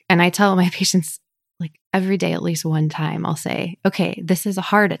And I tell my patients like every day, at least one time, I'll say, okay, this is a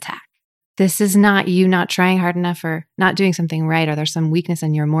heart attack. This is not you not trying hard enough or not doing something right, or there's some weakness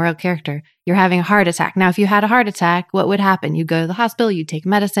in your moral character. You're having a heart attack. Now, if you had a heart attack, what would happen? You go to the hospital, you take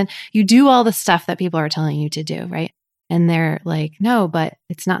medicine, you do all the stuff that people are telling you to do, right? And they're like, no, but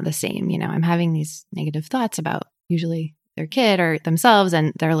it's not the same. You know, I'm having these negative thoughts about usually their kid or themselves.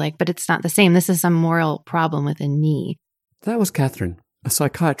 And they're like, but it's not the same. This is some moral problem within me. That was Catherine, a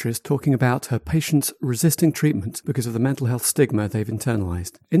psychiatrist talking about her patients resisting treatment because of the mental health stigma they've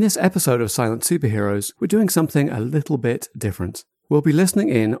internalized. In this episode of Silent Superheroes, we're doing something a little bit different. We'll be listening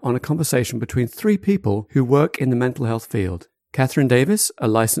in on a conversation between three people who work in the mental health field. Catherine Davis, a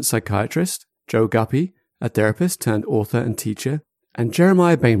licensed psychiatrist, Joe Guppy, a therapist turned author and teacher, and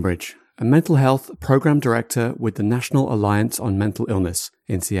Jeremiah Bainbridge, a mental health program director with the National Alliance on Mental Illness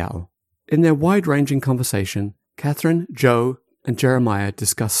in Seattle. In their wide-ranging conversation, Catherine, Joe, and Jeremiah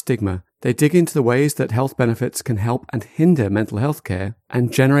discuss stigma. They dig into the ways that health benefits can help and hinder mental health care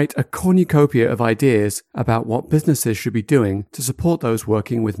and generate a cornucopia of ideas about what businesses should be doing to support those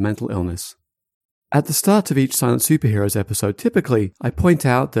working with mental illness. At the start of each Silent Superheroes episode, typically, I point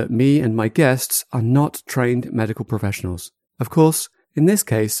out that me and my guests are not trained medical professionals. Of course, in this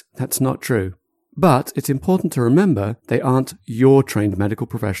case, that's not true. But it's important to remember they aren't your trained medical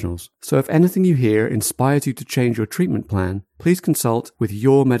professionals. So if anything you hear inspires you to change your treatment plan, please consult with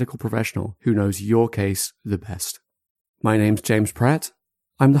your medical professional who knows your case the best. My name's James Pratt.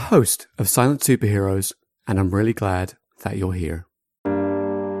 I'm the host of Silent Superheroes, and I'm really glad that you're here.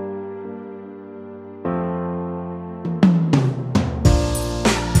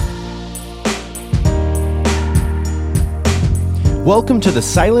 Welcome to the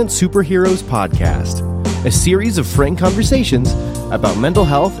Silent Superheroes Podcast, a series of frank conversations about mental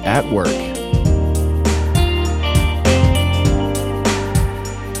health at work.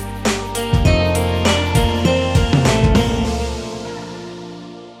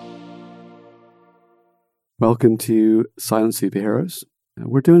 Welcome to Silent Superheroes.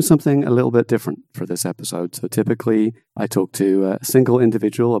 We're doing something a little bit different for this episode. So typically, I talk to a single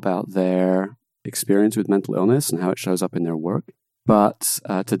individual about their experience with mental illness and how it shows up in their work. But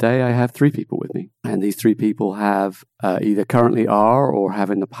today I have three people with me, and these three people have either currently are or have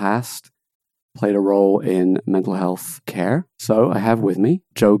in the past played a role in mental health care. So I have with me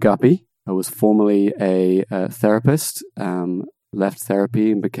Joe Guppy, who was formerly a therapist, left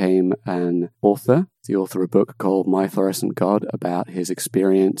therapy and became an author. The author of a book called My Fluorescent God about his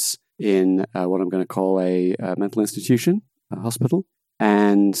experience in what I'm going to call a mental institution, a hospital.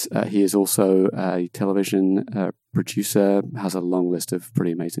 And he is also a television producer, has a long list of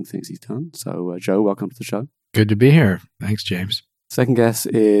pretty amazing things he's done. So, Joe, welcome to the show. Good to be here. Thanks, James. Second guest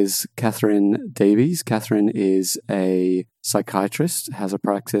is Catherine Davies. Catherine is a psychiatrist, has a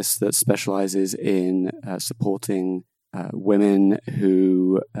practice that specializes in supporting women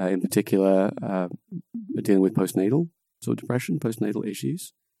who, in particular, are dealing with postnatal sort of depression, postnatal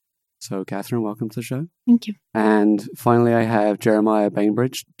issues. So, Catherine, welcome to the show. Thank you. And finally, I have Jeremiah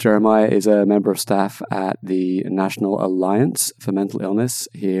Bainbridge. Jeremiah is a member of staff at the National Alliance for Mental Illness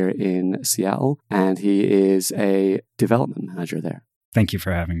here in Seattle, and he is a development manager there. Thank you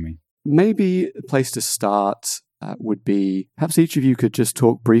for having me. Maybe a place to start would be, perhaps each of you could just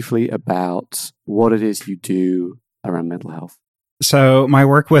talk briefly about what it is you do around mental health. So my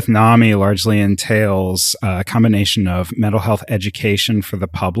work with NAMI largely entails a combination of mental health education for the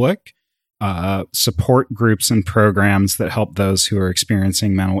public, support groups and programs that help those who are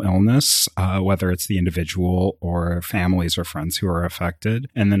experiencing mental illness, whether it's the individual or families or friends who are affected.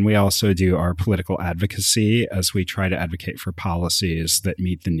 And then we also do our political advocacy as we try to advocate for policies that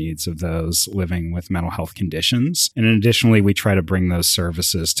meet the needs of those living with mental health conditions. And additionally, we try to bring those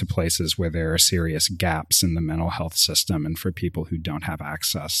services to places where there are serious gaps in the mental health system and for people who don't have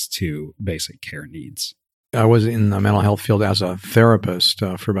access to basic care needs. I was in the mental health field as a therapist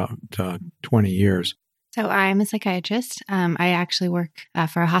for about 20 years. So I'm a psychiatrist. I actually work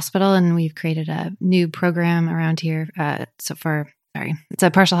for a hospital, and we've created a new program around here. It's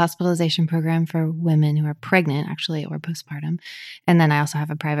a partial hospitalization program for women who are pregnant, actually, or postpartum. And then I also have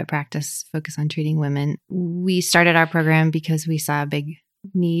a private practice focused on treating women. We started our program because we saw a big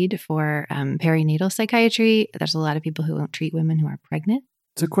need for perinatal psychiatry. There's a lot of people who won't treat women who are pregnant.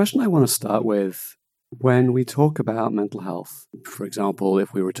 It's a question I want to start with. When we talk about mental health, for example,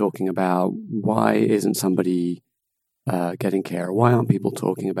 if we were talking about why isn't somebody getting care, why aren't people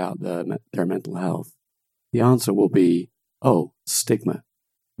talking about their mental health, the answer will be, oh, stigma.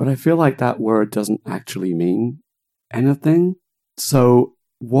 But I feel like that word doesn't actually mean anything. So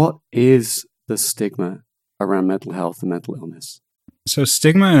what is the stigma around mental health and mental illness? So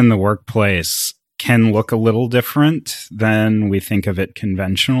stigma in the workplace can look a little different than we think of it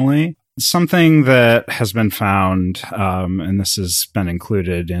conventionally. Something that has been found, and this has been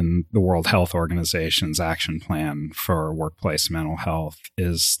included in the World Health Organization's action plan for workplace mental health,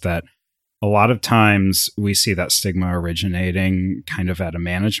 is that a lot of times we see that stigma originating kind of at a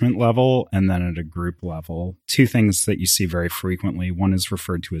management level and then at a group level. Two things that you see very frequently. One is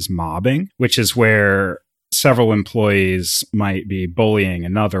referred to as mobbing, which is where several employees might be bullying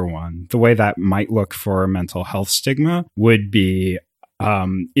another one. The way that might look for a mental health stigma would be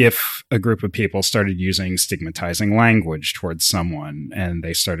if a group of people started using stigmatizing language towards someone and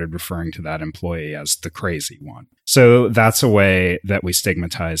they started referring to that employee as the crazy one. So that's a way that we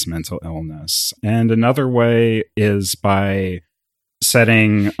stigmatize mental illness. And another way is by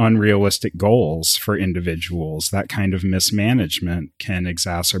setting unrealistic goals for individuals. That kind of mismanagement can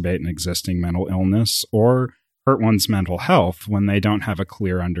exacerbate an existing mental illness or hurt one's mental health when they don't have a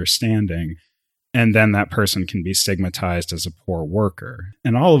clear understanding. And then that person can be stigmatized as a poor worker.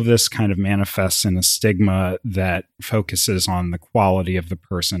 And all of this kind of manifests in a stigma that focuses on the quality of the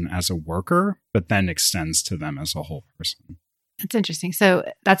person as a worker, but then extends to them as a whole person. That's interesting. So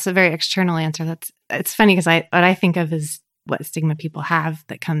that's a very external answer. It's funny because what I think of is what stigma people have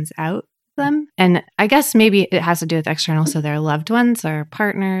that comes out them. And I guess maybe it has to do with external. So their loved ones or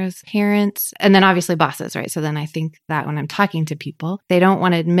partners, parents, and then obviously bosses, right? So then I think that when I'm talking to people, they don't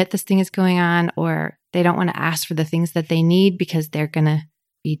want to admit this thing is going on, or they don't want to ask for the things that they need because they're going to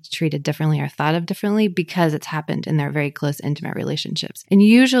be treated differently or thought of differently because it's happened in their very close, intimate relationships. And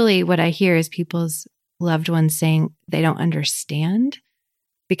usually what I hear is people's loved ones saying they don't understand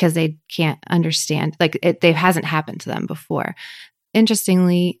because they can't understand, like it hasn't happened to them before.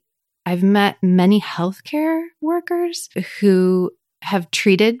 Interestingly, I've met many healthcare workers who have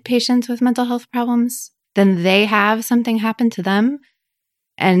treated patients with mental health problems. Then they have something happen to them.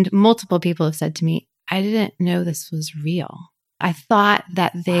 And multiple people have said to me, I didn't know this was real. I thought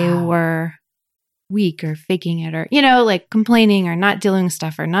that they were weak or faking it or, like complaining or not dealing with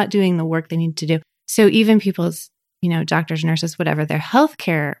stuff or not doing the work they need to do. So even people's, doctors, nurses, whatever, their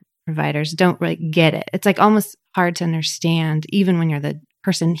healthcare providers don't really get it. It's like almost hard to understand even when you're the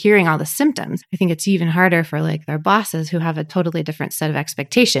person hearing all the symptoms. I think it's even harder for like their bosses who have a totally different set of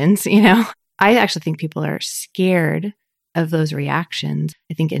expectations. I actually think people are scared of those reactions.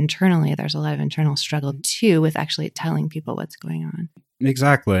 I think internally there's a lot of internal struggle too with actually telling people what's going on.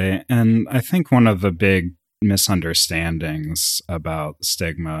 Exactly. And I think one of the big misunderstandings about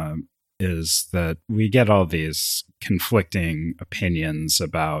stigma is that we get all these conflicting opinions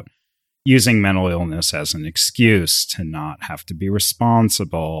about using mental illness as an excuse to not have to be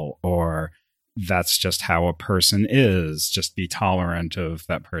responsible, or that's just how a person is, just be tolerant of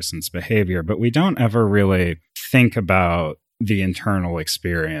that person's behavior. But we don't ever really think about the internal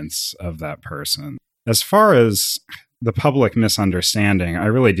experience of that person. As far as the public misunderstanding, I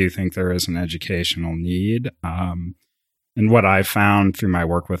really do think there is an educational need. And what I've found through my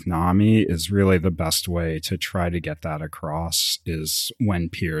work with NAMI is really the best way to try to get that across is when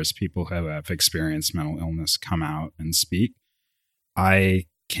peers, people who have experienced mental illness, come out and speak. I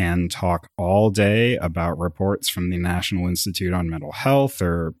can talk all day about reports from the National Institute on Mental Health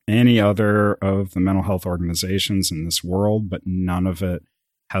or any other of the mental health organizations in this world, but none of it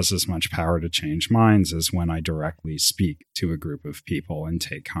has as much power to change minds as when I directly speak to a group of people and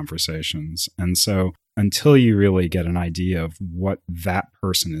take conversations. And so until you really get an idea of what that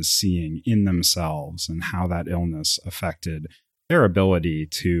person is seeing in themselves and how that illness affected their ability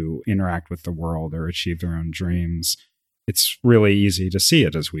to interact with the world or achieve their own dreams, it's really easy to see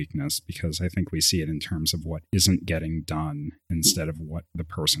it as weakness, because I think we see it in terms of what isn't getting done instead of what the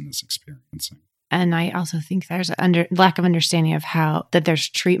person is experiencing. And I also think there's a lack of understanding of how that there's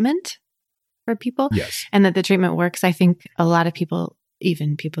treatment for people. Yes. And that the treatment works. I think a lot of people,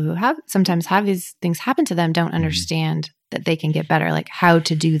 even people who sometimes have these things happen to them, don't understand that they can get better, like how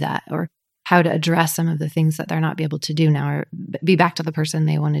to do that or how to address some of the things that they're not be able to do now or be back to the person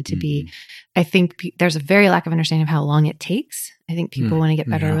they wanted to be. I think there's a very lack of understanding of how long it takes. I think people want to get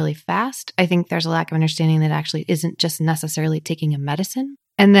better really fast. I think there's a lack of understanding that actually isn't just necessarily taking a medicine.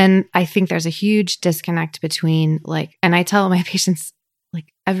 And then I think there's a huge disconnect between and I tell my patients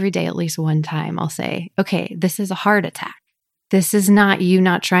every day, at least one time, I'll say, okay, this is a heart attack. This is not you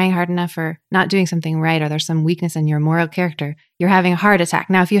not trying hard enough or not doing something right, or there's some weakness in your moral character. You're having a heart attack.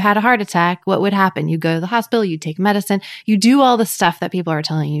 Now, if you had a heart attack, what would happen? You go to the hospital, you take medicine, you do all the stuff that people are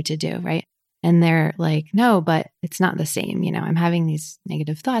telling you to do, right? And they're like, no, but it's not the same. I'm having these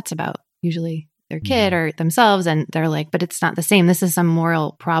negative thoughts about usually their kid or themselves. And they're like, but it's not the same. This is some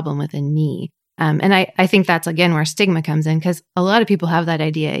moral problem within me. And I think that's, again, where stigma comes in, because a lot of people have that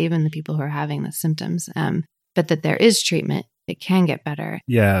idea, even the people who are having the symptoms, but that there is treatment. It can get better.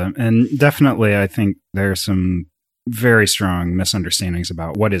 Yeah. And definitely, I think there are some very strong misunderstandings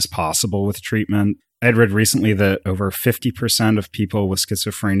about what is possible with treatment. I had read recently that over 50% of people with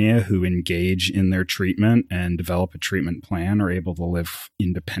schizophrenia who engage in their treatment and develop a treatment plan are able to live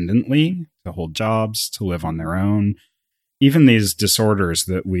independently, to hold jobs, to live on their own. Even these disorders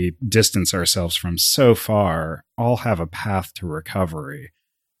that we distance ourselves from so far all have a path to recovery.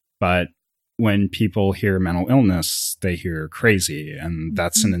 But when people hear mental illness, they hear crazy, and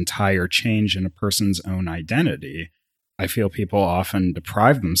that's an entire change in a person's own identity. I feel people often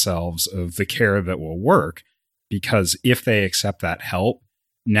deprive themselves of the care that will work because if they accept that help,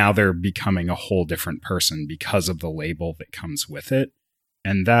 now they're becoming a whole different person because of the label that comes with it.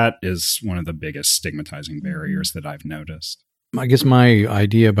 And that is one of the biggest stigmatizing barriers that I've noticed. I guess my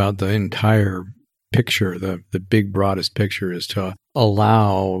idea about the entire picture, the big, broadest picture, is to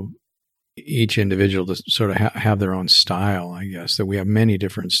allow each individual to sort of have their own style. I guess that we have many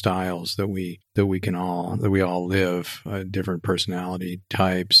different styles that we all live, different personality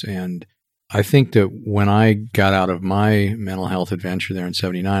types. And I think that when I got out of my mental health adventure there in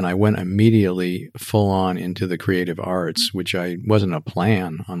 79, I went immediately full on into the creative arts, which wasn't a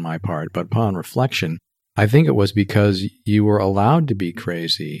plan on my part, but upon reflection, I think it was because you were allowed to be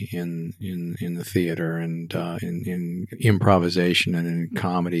crazy in the theater and in improvisation and in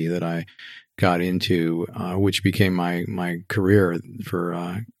comedy that I got into, which became my career for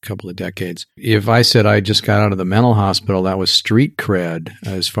a couple of decades. If I said I just got out of the mental hospital, that was street cred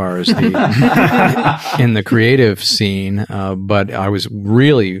as far as in the creative scene. But I was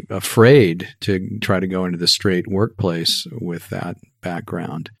really afraid to try to go into the straight workplace with that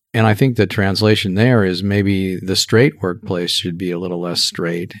background. And I think the translation there is maybe the straight workplace should be a little less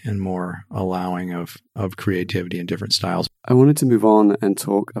straight and more allowing of creativity and different styles. I wanted to move on and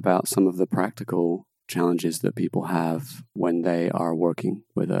talk about some of the practical challenges that people have when they are working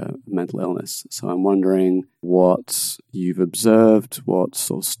with a mental illness. So I'm wondering what you've observed, what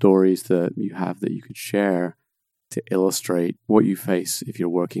sort of stories that you have that you could share to illustrate what you face if you're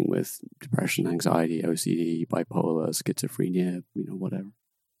working with depression, anxiety, OCD, bipolar, schizophrenia, whatever.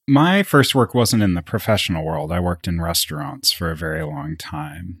 My first work wasn't in the professional world. I worked in restaurants for a very long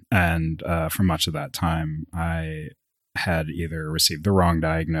time. And for much of that time, I had either received the wrong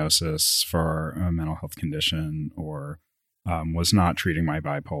diagnosis for a mental health condition or was not treating my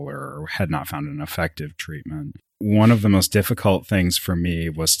bipolar or had not found an effective treatment. One of the most difficult things for me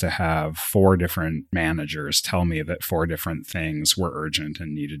was to have 4 different managers tell me that 4 different things were urgent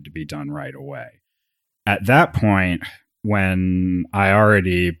and needed to be done right away. At that point, when I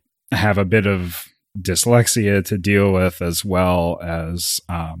already have a bit of dyslexia to deal with, as well as,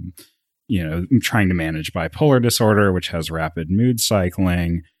 trying to manage bipolar disorder, which has rapid mood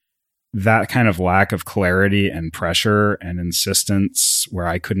cycling, that kind of lack of clarity and pressure and insistence where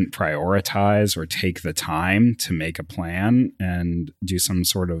I couldn't prioritize or take the time to make a plan and do some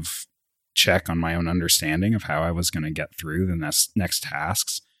sort of check on my own understanding of how I was going to get through the next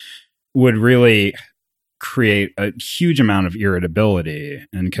tasks would really create a huge amount of irritability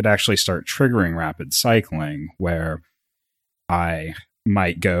and could actually start triggering rapid cycling where I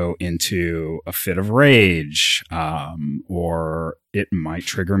might go into a fit of rage, or it might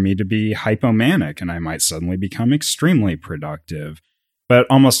trigger me to be hypomanic and I might suddenly become extremely productive. But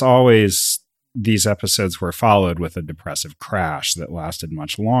almost always these episodes were followed with a depressive crash that lasted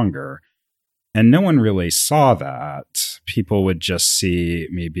much longer. And no one really saw that. People would just see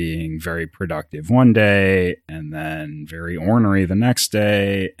me being very productive one day and then very ornery the next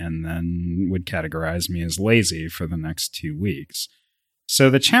day, and then would categorize me as lazy for the next 2 weeks. So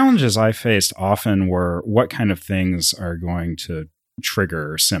the challenges I faced often were what kind of things are going to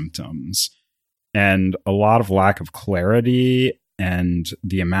trigger symptoms, and a lot of lack of clarity and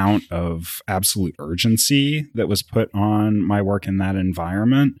the amount of absolute urgency that was put on my work in that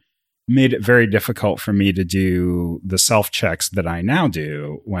environment made it very difficult for me to do the self-checks that I now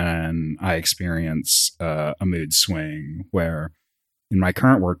do when I experience a mood swing, where in my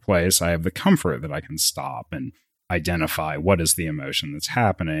current workplace, I have the comfort that I can stop and identify what is the emotion that's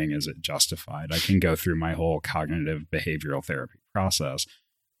happening. Is it justified? I can go through my whole cognitive behavioral therapy process.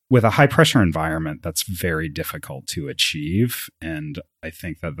 With a high-pressure environment, that's very difficult to achieve, and I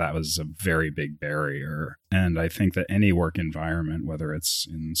think that was a very big barrier. And I think that any work environment, whether it's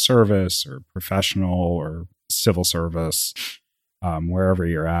in service or professional or civil service, wherever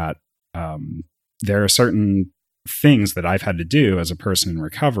you're at, there are certain things that I've had to do as a person in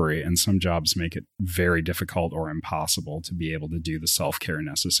recovery, and some jobs make it very difficult or impossible to be able to do the self-care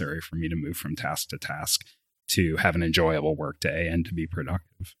necessary for me to move from task to task, to have an enjoyable workday, and to be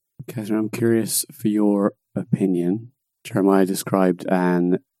productive. Catherine, I'm curious for your opinion. Jeremiah described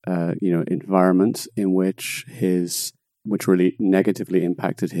an environment in which really negatively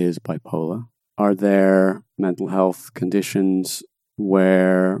impacted his bipolar. Are there mental health conditions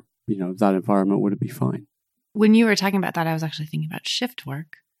where that environment would be fine? When you were talking about that, I was actually thinking about shift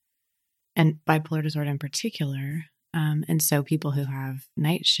work and bipolar disorder in particular. And so people who have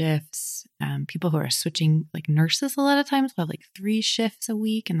night shifts, people who are switching, like nurses a lot of times will have like 3 shifts a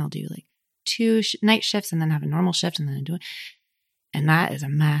week, and they'll do like 2 night shifts and then have a normal shift and then and that is a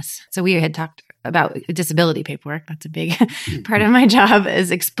mess. So we had talked about disability paperwork. That's a big part of my job,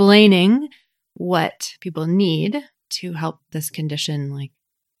 is explaining what people need to help this condition like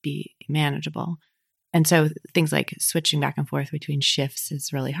be manageable. And so things like switching back and forth between shifts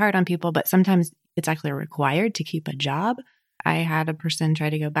is really hard on people, but sometimes it's actually required to keep a job. I had a person try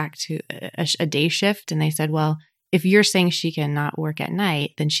to go back to a day shift, and they said, well, if you're saying she cannot work at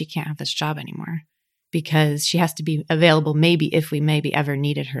night, then she can't have this job anymore, because she has to be available maybe if we maybe ever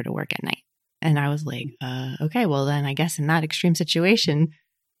needed her to work at night. And I was like, okay, well then I guess in that extreme situation,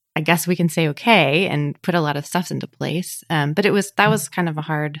 I guess we can say okay and put a lot of stuff into place. But that was kind of a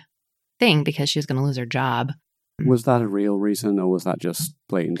hard thing because she was going to lose her job. Was that a real reason, or was that just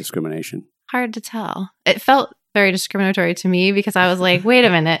blatant discrimination? Hard to tell. It felt very discriminatory to me because I was like, wait a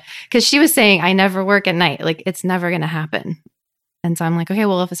minute, because she was saying I never work at night. Like it's never going to happen. And so I'm like, okay,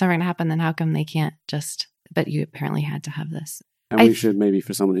 well, if it's never going to happen, then how come they can't just, but you apparently had to have this. And we should maybe,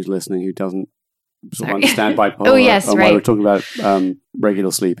 for someone who's listening who doesn't sort of understand bipolar, oh, yes, and right. why we're talking about regular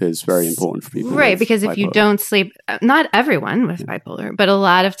sleep is very important for people. Right, because if you don't sleep, not everyone with bipolar, but a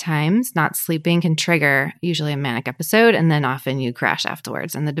lot of times not sleeping can trigger usually a manic episode, and then often you crash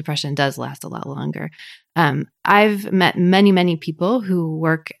afterwards, and the depression does last a lot longer. I've met many, many people who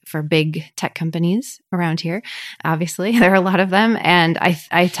work for big tech companies around here. Obviously, there are a lot of them. And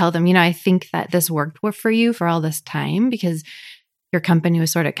I tell them, I think that this worked for you for all this time because your company was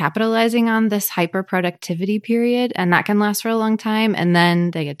sort of capitalizing on this hyper productivity period, and that can last for a long time. And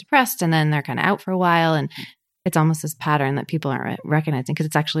then they get depressed, and then they're kind of out for a while. And it's almost this pattern that people aren't recognizing because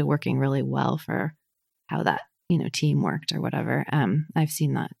it's actually working really well for how that, team worked or whatever. I've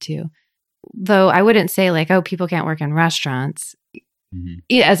seen that too. Though I wouldn't say like, oh, people can't work in restaurants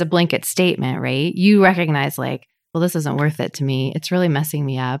as a blanket statement, right? You recognize like, well, this isn't worth it to me. It's really messing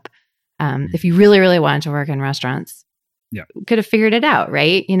me up. If you really, really wanted to work in restaurants, could have figured it out,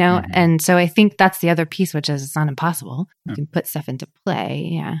 right? And so I think that's the other piece, which is it's not impossible. You can put stuff into play.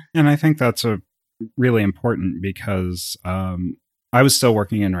 Yeah. And I think that's a really important because I was still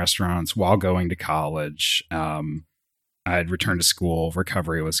working in restaurants while going to college. I had returned to school.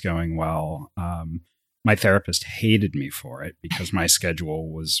 Recovery was going well. My therapist hated me for it because my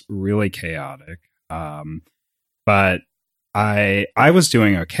schedule was really chaotic. But I was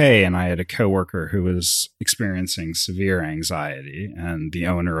doing okay, and I had a coworker who was experiencing severe anxiety, and the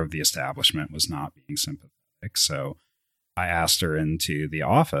owner of the establishment was not being sympathetic. So I asked her into the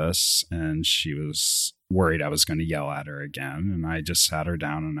office, and she was worried I was going to yell at her again. And I just sat her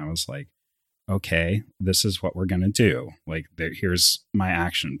down, and I was like, okay, this is what we're going to do. Like, here's my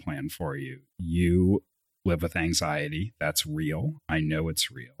action plan for you. You live with anxiety. That's real. I know it's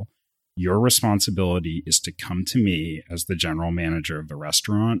real. Your responsibility is to come to me as the general manager of the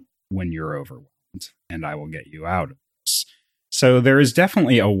restaurant when you're overwhelmed, and I will get you out of this. So there is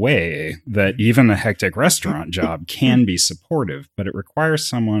definitely a way that even a hectic restaurant job can be supportive, but it requires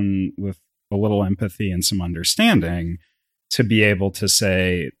someone with a little empathy and some understanding to be able to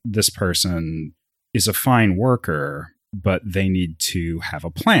say, this person is a fine worker, but they need to have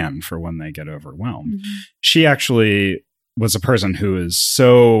a plan for when they get overwhelmed. Mm-hmm. She actually was a person who is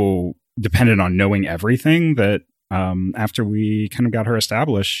so dependent on knowing everything that after we kind of got her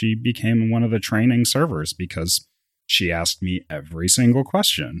established, she became one of the training servers because she asked me every single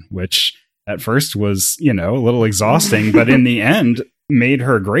question, which at first was, a little exhausting, but in the end made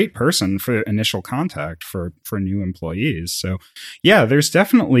her a great person for initial contact for new employees. So yeah, there's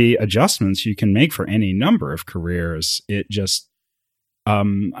definitely adjustments you can make for any number of careers. It just,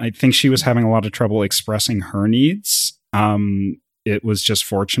 I think she was having a lot of trouble expressing her needs. It was just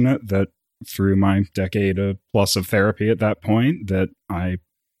fortunate that through my decade plus of therapy at that point, that I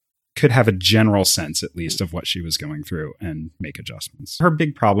could have a general sense, at least, of what she was going through and make adjustments. Her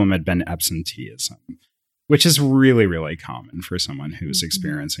big problem had been absenteeism, which is really, really common for someone who's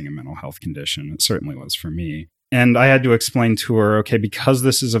experiencing a mental health condition. It certainly was for me. And I had to explain to her, okay, because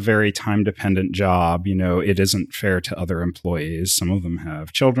this is a very time-dependent job, it isn't fair to other employees. Some of them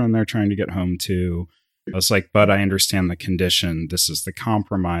have children they're trying to get home to. I was like, but I understand the condition. This is the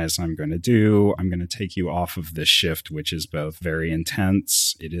compromise I'm going to do. I'm going to take you off of this shift, which is both very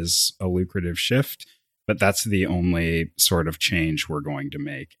intense. It is a lucrative shift, but that's the only sort of change we're going to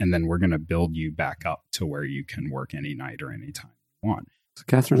make. And then we're going to build you back up to where you can work any night or any time you want. So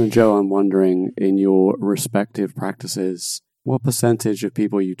Catherine and Joe, I'm wondering, in your respective practices, what percentage of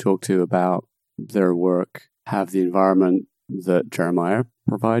people you talk to about their work have the environment that Jeremiah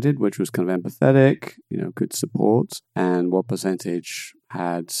provided, which was kind of empathetic, good support, and what percentage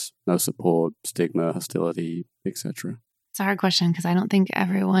had no support, stigma, hostility, etc.? It's a hard question because I don't think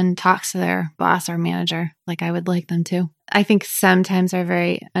everyone talks to their boss or manager like I would like them to. I think sometimes they're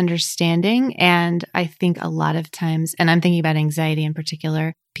very understanding, and I think a lot of times, and I'm thinking about anxiety in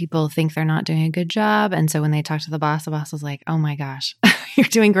particular, people think they're not doing a good job. And so when they talk to the boss is like, oh my gosh, you're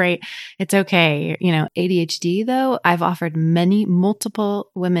doing great. It's okay. ADHD though, I've offered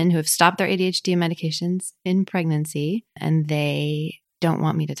multiple women who have stopped their ADHD medications in pregnancy, and they don't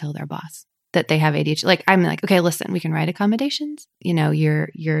want me to tell their boss that they have ADHD. Like, I'm like, okay, listen, we can write accommodations.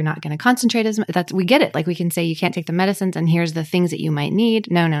 You're not going to concentrate as much. We get it. Like, we can say you can't take the medicines, and here's the things that you might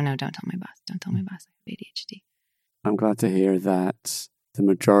need. No, don't tell my boss. Don't tell my boss I have ADHD. I'm glad to hear that the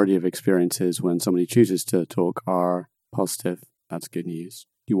majority of experiences when somebody chooses to talk are positive. That's good news.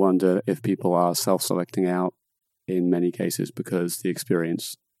 You wonder if people are self-selecting out in many cases because the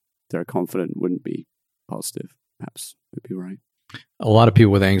experience they're confident wouldn't be positive. Perhaps would be right. A lot of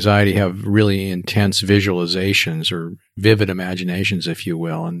people with anxiety have really intense visualizations or vivid imaginations, if you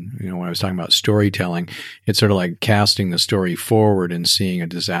will. And, when I was talking about storytelling, it's sort of like casting the story forward and seeing a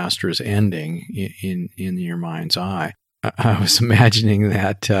disastrous ending in your mind's eye. I was imagining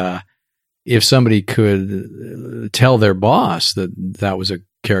that if somebody could tell their boss that was a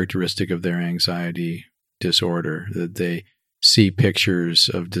characteristic of their anxiety disorder, that they see pictures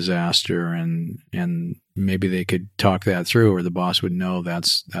of disaster and maybe they could talk that through, or the boss would know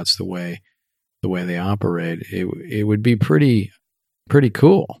that's the way they operate. It would be pretty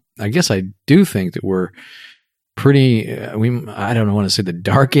cool. I guess I do think that we're pretty, I don't want to say the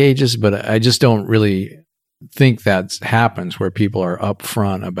dark ages, but I just don't really think that happens where people are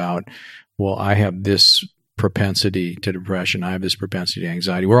upfront about, well, I have this propensity to depression, I have this propensity to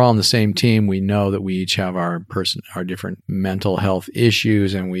anxiety. We're all on the same team. We know that we each have our different mental health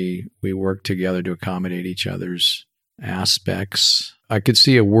issues, and we work together to accommodate each other's aspects. I could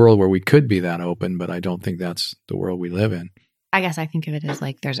see a world where we could be that open, but I don't think that's the world we live in. I guess I think of it as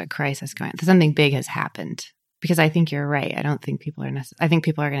like there's a crisis going on. Something big has happened, because I think you're right. I don't think people are I think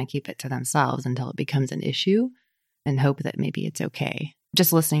people are going to keep it to themselves until it becomes an issue and hope that maybe it's okay.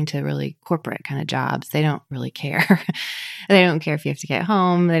 Just listening to really corporate kind of jobs, they don't really care. They don't care if you have to get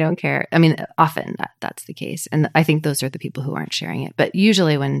home. They don't care. I mean, often that's the case. And I think those are the people who aren't sharing it. But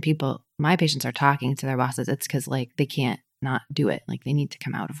usually when my patients are talking to their bosses, it's because like they can't not do it. Like they need to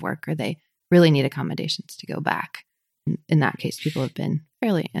come out of work, or they really need accommodations to go back. In that case, people have been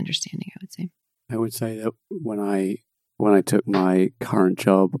fairly understanding, I would say. I would say that when I took my current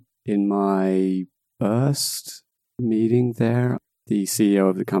job, in my first meeting there, the CEO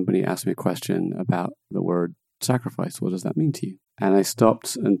of the company asked me a question about the word sacrifice. What does that mean to you? And I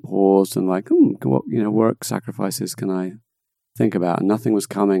stopped and paused and like, what work sacrifices can I think about? And nothing was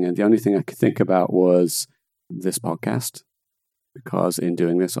coming. And the only thing I could think about was this podcast, because in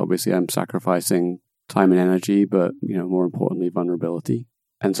doing this, obviously, I'm sacrificing time and energy, but more importantly, vulnerability.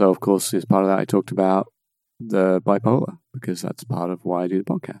 And so, of course, as part of that, I talked about the bipolar, because that's part of why I do the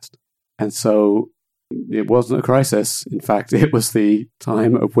podcast. And so it wasn't a crisis. In fact, it was the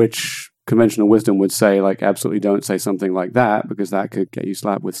time of which conventional wisdom would say, like, absolutely don't say something like that, because that could get you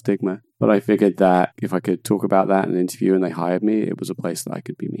slapped with stigma. But I figured that if I could talk about that in an interview and they hired me, it was a place that I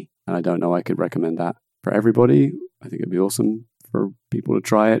could be me. And I don't know I could recommend that for everybody. I think it'd be awesome for people to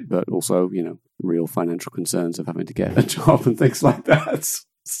try it, but also, real financial concerns of having to get a job and things like that.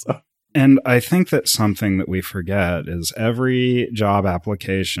 So. And I think that something that we forget is every job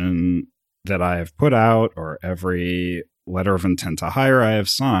application that I have put out, or every letter of intent to hire I have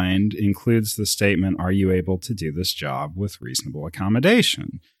signed, includes the statement, are you able to do this job with reasonable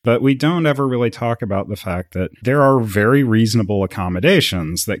accommodation? But we don't ever really talk about the fact that there are very reasonable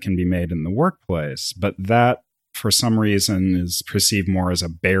accommodations that can be made in the workplace, but that for some reason is perceived more as a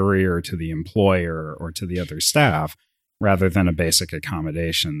barrier to the employer or to the other staff, rather than a basic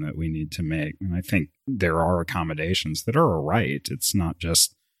accommodation that we need to make. And I think there are accommodations that are a right. It's not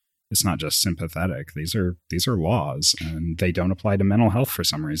just It's not just sympathetic. These are laws, and they don't apply to mental health for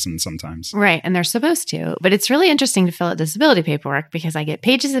some reason sometimes. Right. And they're supposed to. But it's really interesting to fill out disability paperwork because I get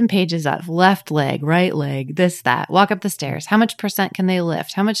pages and pages of left leg, right leg, this, that, walk up the stairs. How much % can they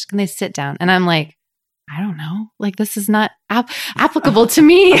lift? How much can they sit down? And I'm like, I don't know. Like, this is not applicable to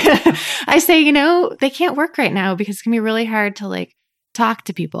me. I say, they can't work right now because it's going to be really hard to like talk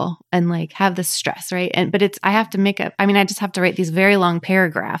to people and like have this stress, right? But I have to I just have to write these very long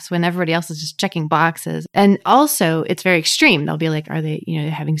paragraphs when everybody else is just checking boxes. And also it's very extreme. They'll be like, are they,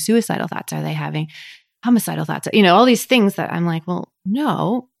 having suicidal thoughts? Are they having homicidal thoughts? All these things that I'm like, well,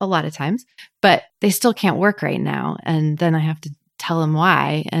 no, a lot of times, but they still can't work right now. And then I have to tell them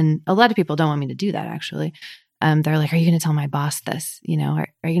why. And a lot of people don't want me to do that, actually. They're like, are you going to tell my boss this? Are you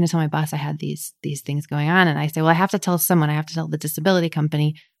going to tell my boss I had these things going on? And I say, well, I have to tell someone. I have to tell the disability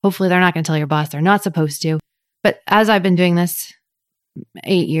company. Hopefully they're not going to tell your boss. They're not supposed to. But as I've been doing this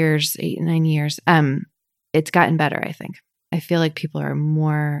 9 years, it's gotten better, I think. I feel like people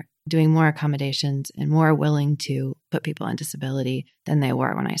are doing more accommodations and more willing to put people on disability than they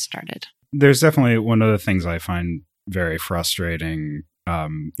were when I started. There's definitely one of the things I find very frustrating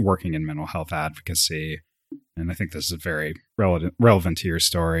working in mental health advocacy, and I think this is very relevant to your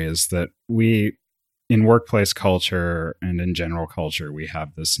story, is that we, in workplace culture and in general culture, we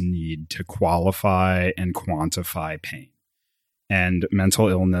have this need to qualify and quantify pain. And mental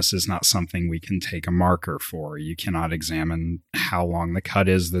illness is not something we can take a marker for. You cannot examine how long the cut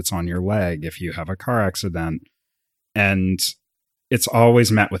is that's on your leg if you have a car accident. And it's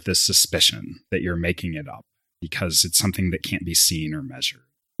always met with this suspicion that you're making it up because it's something that can't be seen or measured.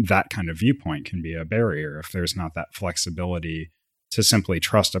 That kind of viewpoint can be a barrier. If there's not that flexibility to simply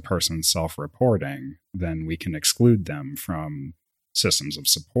trust a person's self-reporting, then we can exclude them from systems of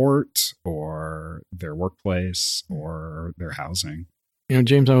support or their workplace or their housing.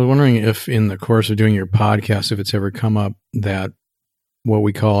 James, I was wondering if in the course of doing your podcast, if it's ever come up that what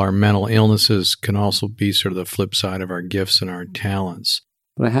we call our mental illnesses can also be sort of the flip side of our gifts and our talents.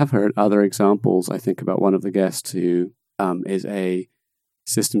 But I have heard other examples. I think about one of the guests who is a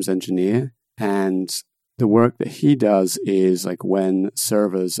systems engineer, and the work that he does is like when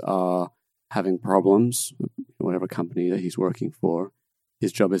servers are having problems, whatever company that he's working for,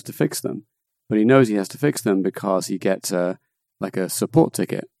 his job is to fix them. But he knows he has to fix them because he gets a support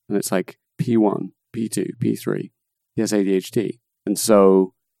ticket, and it's like P1, P2, P3. He has ADHD. And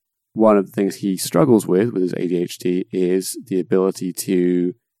so one of the things he struggles with his ADHD is the ability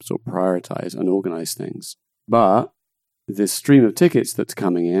to sort of prioritize and organize things. But this stream of tickets that's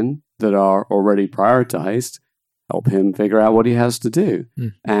coming in that are already prioritized help him figure out what he has to do.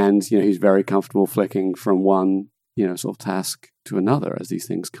 And, he's very comfortable flicking from one, sort of task to another as these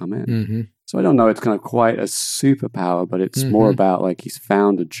things come in. Mm-hmm. So I don't know, it's kind of quite a superpower, but it's more about like he's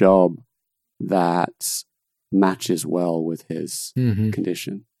found a job that matches well with his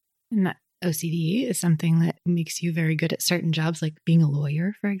condition. And that OCD is something that makes you very good at certain jobs, like being a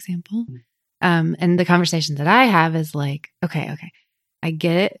lawyer, for example. And the conversation that I have is like, okay, I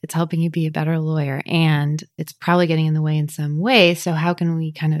get it. It's helping you be a better lawyer, and it's probably getting in the way in some way. So how can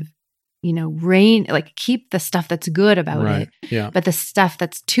we kind of, keep the stuff that's good about it, but the stuff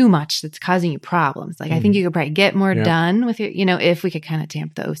that's too much, that's causing you problems. Like, I think you could probably get more done with your, if we could kind of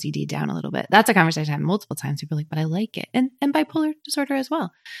tamp the OCD down a little bit. That's a conversation I have multiple times. People are like, but I like it. And bipolar disorder as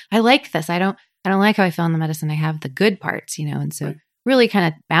well. I like this. I don't like how I feel in the medicine. I have the good parts, and so really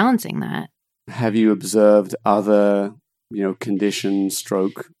kind of balancing that. Have you observed other, condition,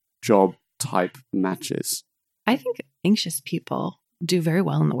 stroke, job type matches? I think anxious people do very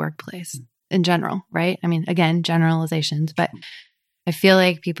well in the workplace in general, right? I mean, again, generalizations, but I feel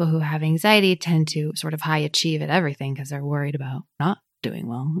like people who have anxiety tend to sort of high achieve at everything because they're worried about not doing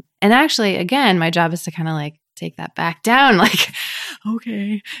well. And actually, again, my job is to kind of like take that back down. Like,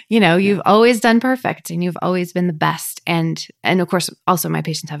 okay, you've always done perfect and you've always been the best. And of course, also my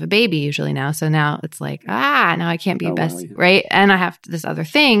patients have a baby usually now. So now it's like, now I can't be best, right? And I have this other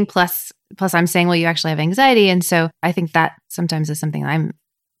thing. Plus I'm saying, well, you actually have anxiety. And so I think that sometimes is something I'm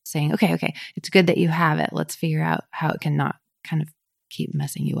saying, okay, it's good that you have it. Let's figure out how it can not kind of keep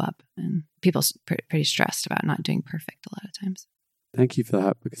messing you up. And people are pretty stressed about not doing perfect a lot of times. Thank you for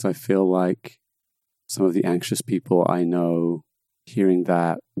that, because I feel like some of the anxious people I know, hearing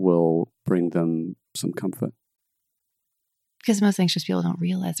that will bring them some comfort. Because most anxious people don't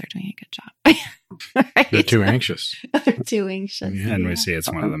realize they're doing a good job. Right? They're too anxious. They're too anxious. Yeah. And we see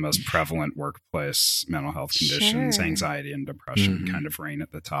it's one of the most prevalent workplace mental health conditions. Sure. Anxiety and depression kind of reign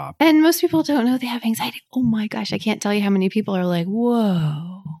at the top. And most people don't know they have anxiety. Oh my gosh, I can't tell you how many people are like,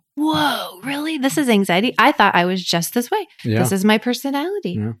 whoa, really? This is anxiety? I thought I was just this way. Yeah. This is my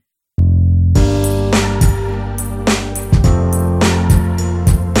personality. Yeah.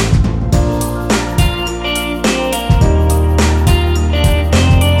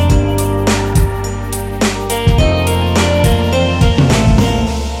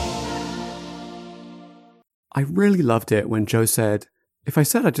 really loved it when Joe said, "If I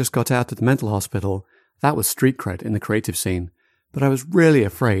said I just got out of the mental hospital, that was street cred in the creative scene, but I was really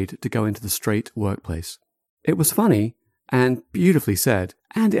afraid to go into the straight workplace." It was funny and beautifully said,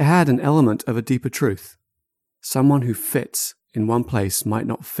 and it had an element of a deeper truth. Someone who fits in one place might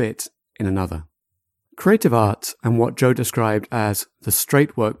not fit in another. Creative arts and what Joe described as the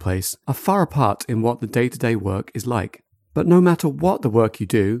straight workplace are far apart in what the day-to-day work is like. But no matter what the work you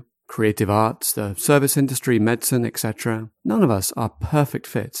do, creative arts, the service industry, medicine, etc., none of us are perfect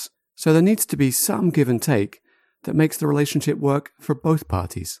fits. So there needs to be some give and take that makes the relationship work for both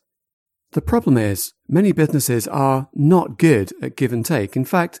parties. The problem is, many businesses are not good at give and take. In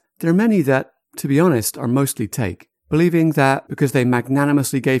fact, there are many that, to be honest, are mostly take, believing that because they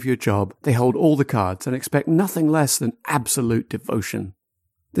magnanimously gave you a job, they hold all the cards and expect nothing less than absolute devotion.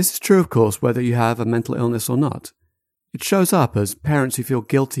 This is true, of course, whether you have a mental illness or not. It shows up as parents who feel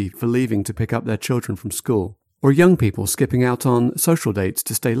guilty for leaving to pick up their children from school, or young people skipping out on social dates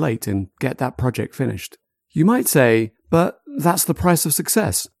to stay late and get that project finished. You might say, but that's the price of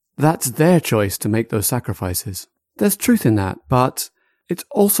success. That's their choice to make those sacrifices. There's truth in that, but it's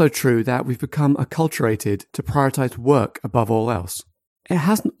also true that we've become acculturated to prioritize work above all else. It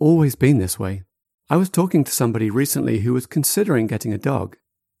hasn't always been this way. I was talking to somebody recently who was considering getting a dog.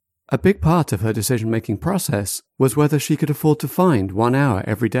 A big part of her decision-making process was whether she could afford to find 1 hour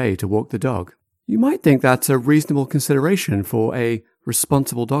every day to walk the dog. You might think that's a reasonable consideration for a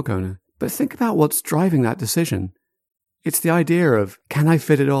responsible dog owner, but think about what's driving that decision. It's the idea of, can I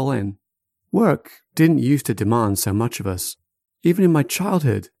fit it all in? Work didn't used to demand so much of us. Even in my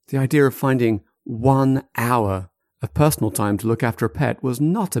childhood, the idea of finding 1 hour of personal time to look after a pet was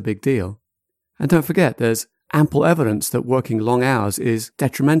not a big deal. And don't forget, there's ample evidence that working long hours is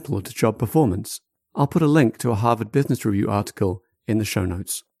detrimental to job performance. I'll put a link to a Harvard Business Review article in the show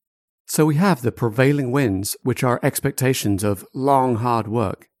notes. So we have the prevailing winds, which are expectations of long, hard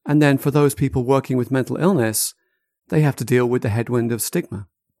work. And then for those people working with mental illness, they have to deal with the headwind of stigma.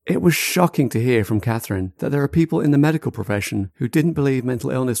 It was shocking to hear from Catherine that there are people in the medical profession who didn't believe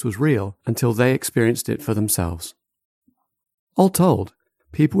mental illness was real until they experienced it for themselves. All told,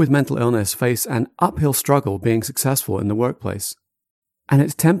 people with mental illness face an uphill struggle being successful in the workplace. And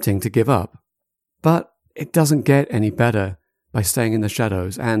it's tempting to give up. But it doesn't get any better by staying in the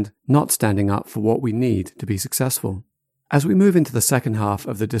shadows and not standing up for what we need to be successful. As we move into the second half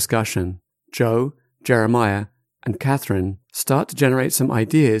of the discussion, Joe, Jeremiah, and Catherine start to generate some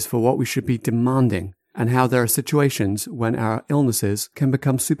ideas for what we should be demanding and how there are situations when our illnesses can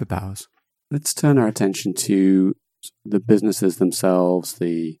become superpowers. Let's turn our attention to the businesses themselves,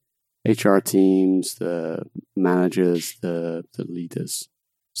 the HR teams, the managers, the leaders.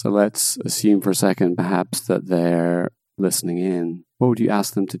 So let's assume for a second perhaps that they're listening in. What would you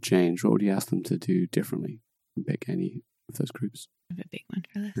ask them to change? What would you ask them to do differently? Pick any of those groups. I have a big one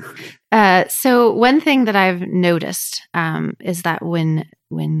for this. So one thing that I've noticed is that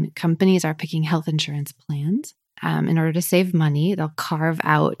when companies are picking health insurance plans, in order to save money, they'll carve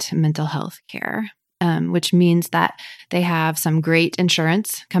out mental health care, which means that they have some great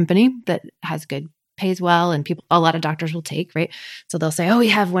insurance company that has good, pays well, and a lot of doctors will take, right? So they'll say, oh, we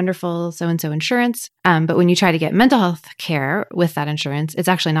have wonderful so-and-so insurance. But when you try to get mental health care with that insurance, it's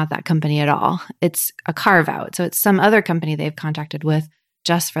actually not that company at all. It's a carve out. So it's some other company they've contracted with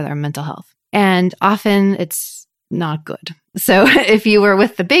just for their mental health. And often it's not good. So if you were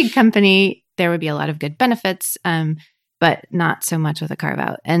with the big company, there would be a lot of good benefits, but not so much with a carve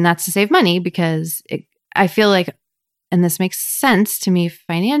out. And that's to save money because I feel like, and this makes sense to me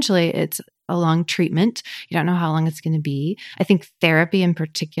financially, it's a long treatment. You don't know how long it's going to be. I think therapy in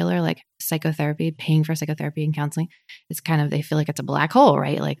particular, like psychotherapy, paying for psychotherapy and counseling, is kind of, they feel like it's a black hole,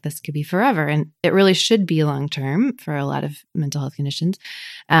 right? Like this could be forever. And it really should be long-term for a lot of mental health conditions.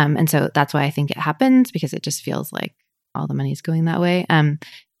 And so that's why I think it happens, because it just feels like all the money is going that way.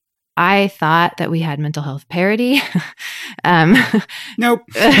 I thought that we had mental health parity. Nope.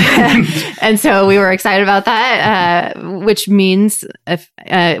 And so we were excited about that, which means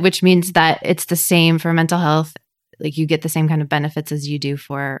that it's the same for mental health. Like you get the same kind of benefits as you do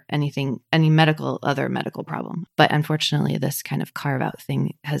for any other medical problem. But unfortunately, this kind of carve out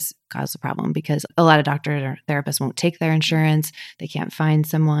thing has caused a problem because a lot of doctors or therapists won't take their insurance. They can't find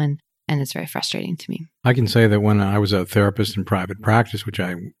someone. And it's very frustrating to me. I can say that when I was a therapist in private practice, which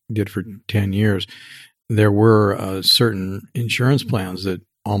I did for 10 years, there were certain insurance plans that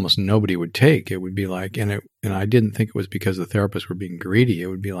almost nobody would take. It would be like, and I didn't think it was because the therapists were being greedy. It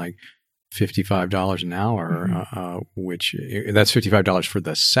would be like, $55 an hour, which that's $55 for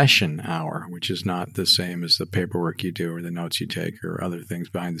the session hour, which is not the same as the paperwork you do or the notes you take or other things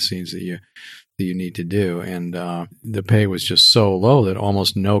behind the scenes that you need to do. And the pay was just so low that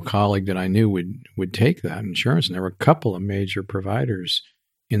almost no colleague that I knew would take that insurance. And there were a couple of major providers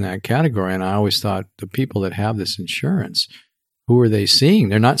in that category. And I always thought the people that have this insurance, who are they seeing?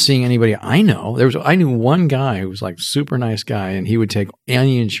 They're not seeing anybody I know. I knew one guy who was like super nice guy, and he would take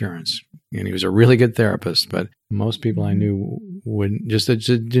any insurance. And he was a really good therapist, but most people I knew just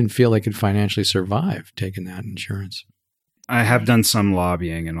didn't feel they could financially survive taking that insurance. I have done some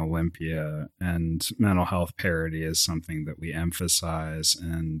lobbying in Olympia, and mental health parity is something that we emphasize.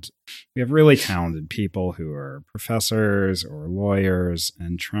 And we have really talented people who are professors or lawyers,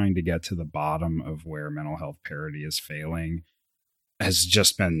 and trying to get to the bottom of where mental health parity is failing has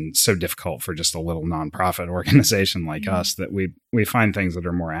just been so difficult for just a little nonprofit organization like us that we find things that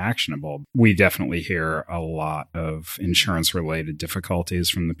are more actionable. We definitely hear a lot of insurance-related difficulties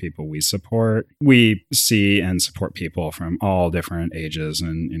from the people we support. We see and support people from all different ages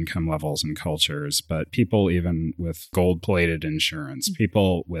and income levels and cultures, but people even with gold-plated insurance,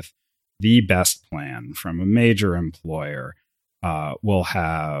 people with the best plan from a major employer, will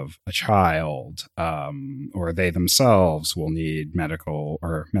have a child, or they themselves will need medical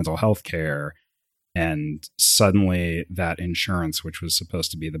or mental health care. And suddenly that insurance, which was supposed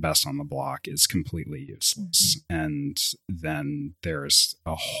to be the best on the block, is completely useless. And then there's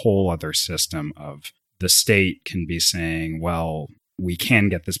a whole other system of the state can be saying, well, we can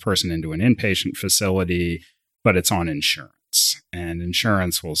get this person into an inpatient facility, but it's on insurance. And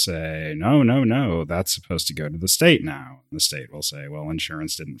insurance will say, no, that's supposed to go to the state now. And the state will say, well,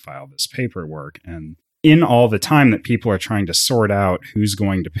 insurance didn't file this paperwork. And in all the time that people are trying to sort out who's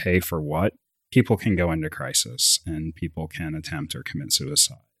going to pay for what, people can go into crisis, and people can attempt or commit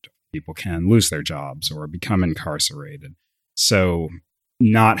suicide. People can lose their jobs or become incarcerated. So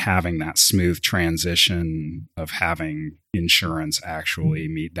not having that smooth transition of having insurance actually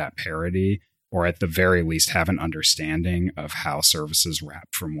meet that parity, or at the very least have an understanding of how services wrap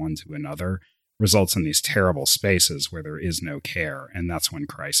from one to another, results in these terrible spaces where there is no care, and that's when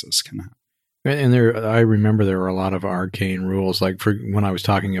crisis can happen. And I remember there were a lot of arcane rules, like for when I was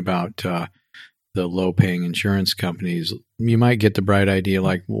talking about the low-paying insurance companies. You might get the bright idea,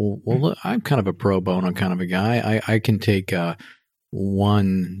 like, well, I'm kind of a pro bono kind of a guy. I can take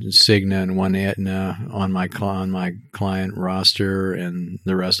one Cigna and one Aetna on my client roster, and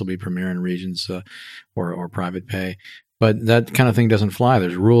the rest will be Premier and Regents or private pay. But that kind of thing doesn't fly.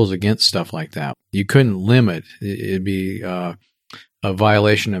 There's rules against stuff like that. You couldn't limit. It'd be a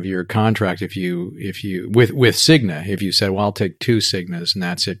violation of your contract if you with Cigna, if you said, well, I'll take two Cignas and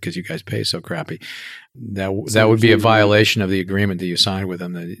that's it because you guys pay so crappy. That would be a violation of the agreement that you signed with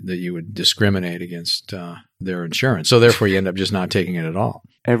them, that you would discriminate against their insurance. So therefore, you end up just not taking it at all.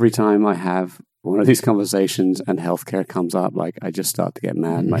 Every time I have one of these conversations and healthcare comes up, like I just start to get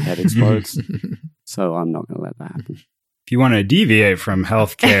mad, my head explodes. So I'm not going to let that happen. If you want to deviate from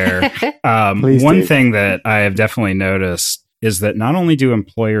healthcare, one thing that I have definitely noticed is that not only do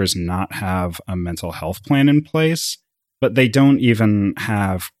employers not have a mental health plan in place, but they don't even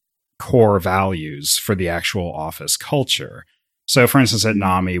have core values for the actual office culture. So, for instance, at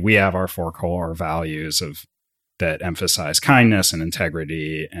NAMI, we have our 4 core values that emphasize kindness and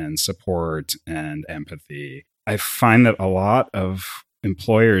integrity and support and empathy. I find that a lot of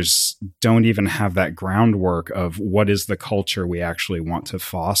employers don't even have that groundwork of what is the culture we actually want to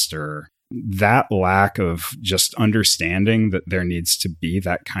foster. That lack of just understanding that there needs to be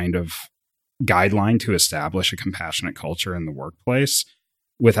that kind of guideline to establish a compassionate culture in the workplace.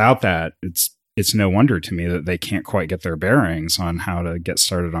 Without that, it's no wonder to me that they can't quite get their bearings on how to get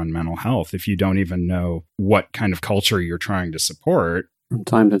started on mental health if you don't even know what kind of culture you're trying to support. From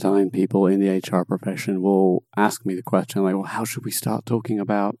time to time, people in the HR profession will ask me the question, like, well, how should we start talking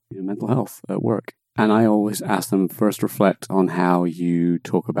about mental health at work? And I always ask them, first reflect on how you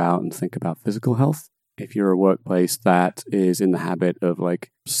talk about and think about physical health. If you're a workplace that is in the habit of like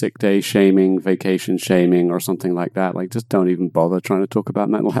sick day shaming, vacation shaming, or something like that, like just don't even bother trying to talk about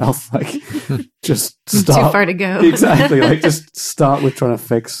mental health. Like just start. Too far to go. Exactly. Like just start with trying to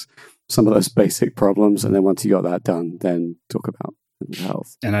fix some of those basic problems. And then once you got that done, then talk about mental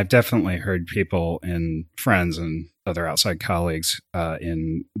health. And I've definitely heard people and friends and other outside colleagues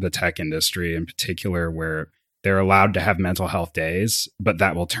in the tech industry in particular, where they're allowed to have mental health days, but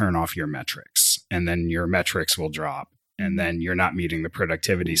that will turn off your metrics. And then your metrics will drop. And then you're not meeting the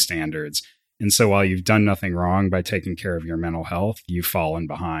productivity standards. And so while you've done nothing wrong by taking care of your mental health, you've fallen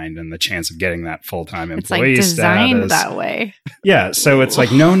behind, and the chance of getting that full-time employee it's like designed status, that way. Yeah. So it's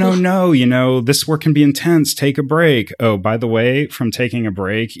like, no, this work can be intense. Take a break. Oh, by the way, from taking a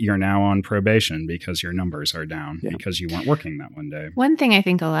break, you're now on probation because your numbers are down because you weren't working that one day. One thing I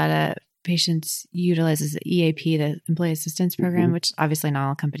think a lot of patients utilize is the EAP, the Employee Assistance Program, which obviously not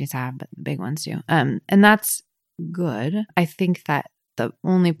all companies have, but the big ones do. And that's good. I think that the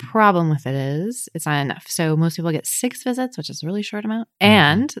only problem with it is it's not enough. So most people get 6 visits, which is a really short amount.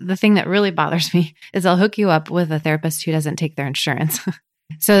 And the thing that really bothers me is they'll hook you up with a therapist who doesn't take their insurance.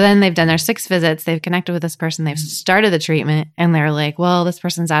 So then they've done their 6 visits, they've connected with this person, they've started the treatment, and they're like, well, this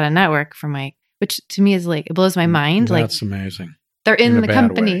person's out of network for which to me is like, it blows my mind. That's amazing. They're in the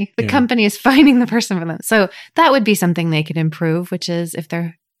company. Way. The company is finding the person for them. So that would be something they could improve, which is if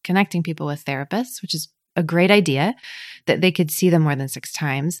they're connecting people with therapists, which is a great idea, that they could see them more than 6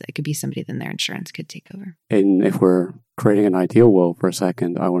 times. It could be somebody then their insurance could take over. And if we're creating an ideal world for a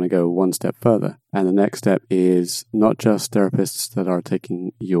second, I want to go one step further. And the next step is not just therapists that are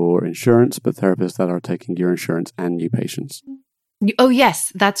taking your insurance, but therapists that are taking your insurance and new patients. Oh,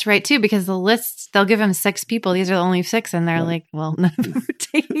 yes, that's right, too, because the lists, they'll give them 6 people. These are the only 6. And they're like, well, none of them are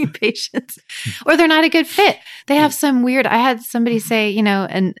taking patients, or they're not a good fit. They have some weird, I had somebody say,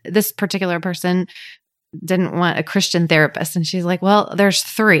 and this particular person didn't want a Christian therapist. And she's like, well, there's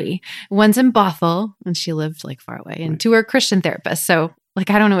 3. One's in Bothell, and she lived like far away, and 2 are Christian therapists. So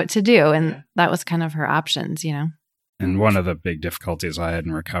like, I don't know what to do. And that was kind of her options, And one of the big difficulties I had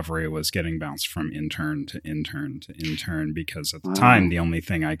in recovery was getting bounced from intern to intern to intern, because at the time, the only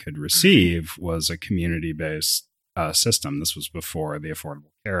thing I could receive was a community-based system. This was before the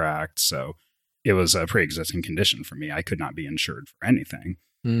Affordable Care Act. So it was a pre-existing condition for me. I could not be insured for anything.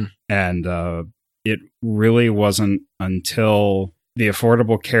 And it really wasn't until the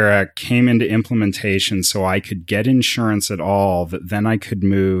Affordable Care Act came into implementation so I could get insurance at all that then I could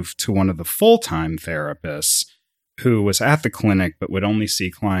move to one of the full-time therapists who was at the clinic but would only see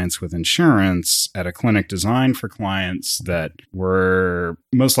clients with insurance at a clinic designed for clients that were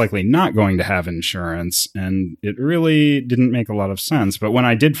most likely not going to have insurance. And it really didn't make a lot of sense. But when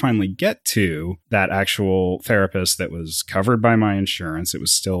I did finally get to that actual therapist that was covered by my insurance, it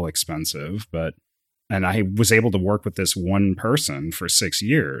was still expensive, and I was able to work with this one person for 6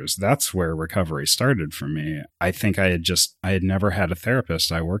 years. That's where recovery started for me. I think I had never had a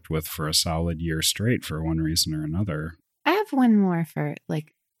therapist I worked with for a solid year straight for one reason or another. I have one more for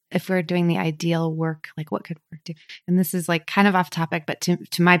like, if we're doing the ideal work, like what could work do? And this is like kind of off topic, but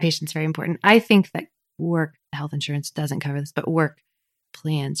to my patients, very important. I think that work health insurance doesn't cover this, but work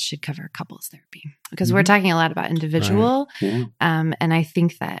plans should cover couples therapy, because we're talking a lot about individual. Right. Yeah. And I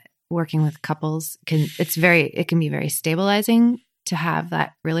think that working with couples it can be very stabilizing to have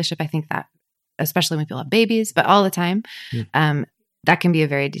that relationship. I think that, especially when people have babies, but all the time, that can be a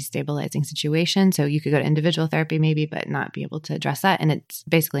very destabilizing situation. So you could go to individual therapy maybe, but not be able to address that. And it's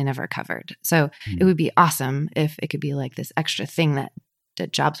basically never covered. So it would be awesome if it could be like this extra thing that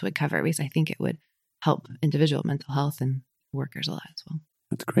jobs would cover, because I think it would help individual mental health and workers a lot as well.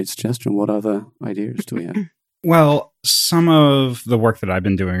 That's a great suggestion. What other ideas do we have? Well, some of the work that I've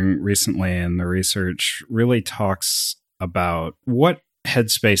been doing recently and the research really talks about what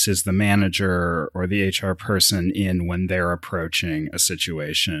headspace is the manager or the HR person in when they're approaching a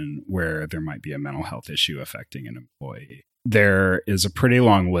situation where there might be a mental health issue affecting an employee. There is a pretty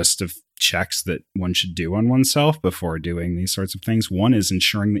long list of checks that one should do on oneself before doing these sorts of things. One is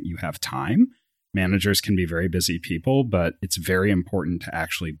ensuring that you have time. Managers can be very busy people, but it's very important to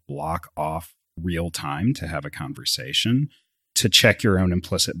actually block off real time to have a conversation, to check your own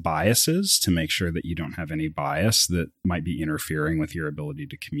implicit biases, to make sure that you don't have any bias that might be interfering with your ability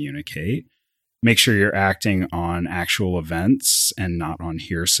to communicate. Make sure you're acting on actual events and not on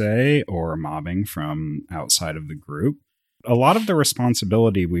hearsay or mobbing from outside of the group. A lot of the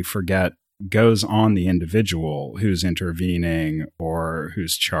responsibility, we forget, goes on the individual who's intervening or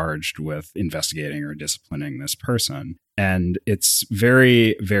who's charged with investigating or disciplining this person. And it's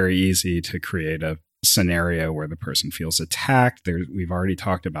very, very easy to create a scenario where the person feels attacked. We've already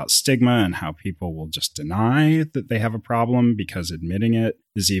talked about stigma and how people will just deny that they have a problem because admitting it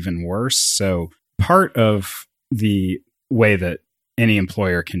is even worse. So part of the way that any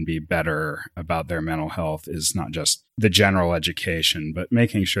employer can be better about their mental health is not just the general education, but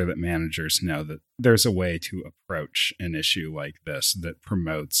making sure that managers know that there's a way to approach an issue like this that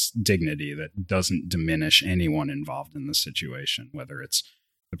promotes dignity, that doesn't diminish anyone involved in the situation, whether it's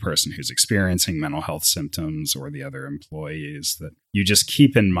the person who's experiencing mental health symptoms or the other employees, that you just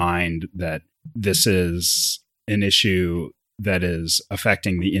keep in mind that this is an issue that is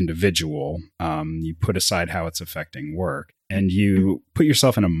affecting the individual. You put aside how it's affecting work, and you put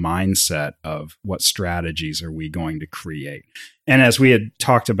yourself in a mindset of what strategies are we going to create. And as we had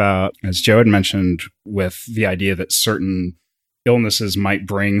talked about, as Joe had mentioned, with the idea that certain illnesses might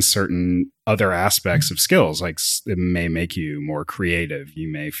bring certain other aspects of skills, like it may make you more creative.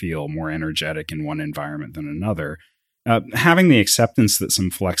 You may feel more energetic in one environment than another. Having the acceptance that some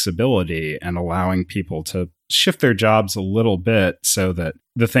flexibility and allowing people to shift their jobs a little bit so that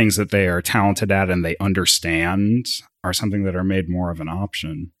the things that they are talented at and they understand are something that are made more of an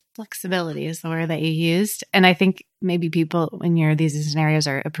option. Flexibility is the word that you used. And I think maybe people, when you're these scenarios,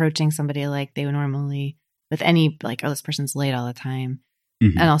 are approaching somebody like they would normally with any, like, oh, this person's late all the time.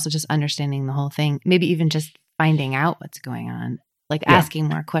 Mm-hmm. And also just understanding the whole thing, maybe even just finding out what's going on, like asking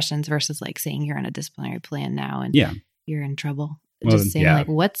more questions versus like saying you're on a disciplinary plan now and you're in trouble. Well, just saying like,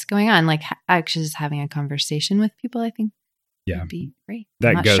 what's going on? Like actually just having a conversation with people, I think would be great.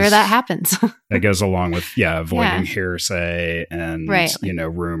 I'm not sure that happens. That goes along with, avoiding hearsay and,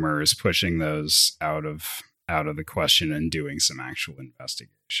 rumors, pushing those out of the question and doing some actual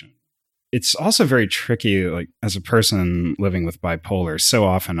investigation. It's also very tricky, like as a person living with bipolar, so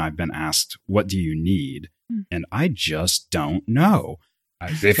often I've been asked, what do you need? And I just don't know.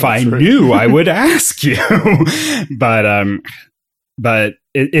 If I knew, I would ask you. But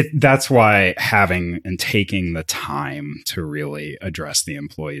that's why having and taking the time to really address the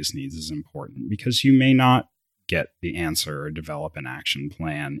employee's needs is important, because you may not get the answer or develop an action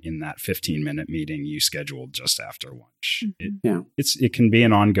plan in that 15-minute meeting you scheduled just after lunch. It can be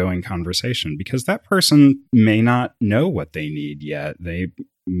an ongoing conversation because that person may not know what they need yet. They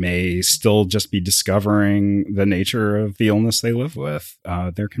may still just be discovering the nature of the illness they live with.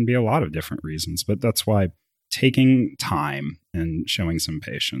 There can be a lot of different reasons, but that's why taking time and showing some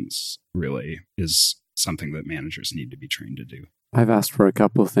patience really is something that managers need to be trained to do. I've asked for a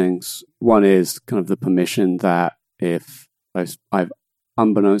couple of things. One is kind of the permission that if I've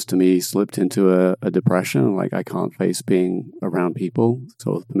unbeknownst to me, slipped into a depression, like I can't face being around people,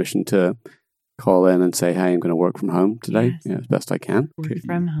 so permission to call in and say, hey, I'm going to work from home today, as best I can. Work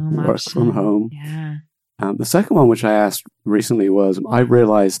from home. Work from home. Yeah. The second one, which I asked recently, was I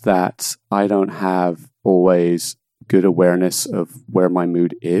realized that I don't have always good awareness of where my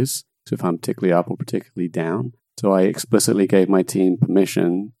mood is. So if I'm particularly up or particularly down. So I explicitly gave my team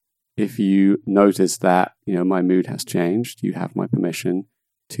permission. If you notice that, my mood has changed, you have my permission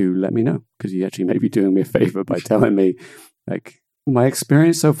to let me know, because you actually may be doing me a favor by telling me. Like, my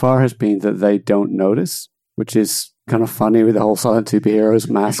experience so far has been that they don't notice, which is kind of funny with the whole Silent Superheroes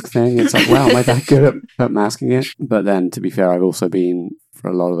mask thing. It's like, wow, am I that good at masking it? But then, to be fair, I've also been, for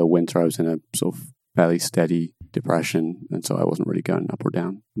a lot of the winter, I was in a sort of fairly steady depression, and so I wasn't really going up or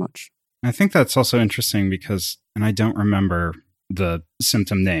down much. I think that's also interesting because, and I don't remember the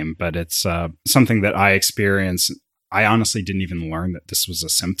symptom name, but it's something that I experienced. I honestly didn't even learn that this was a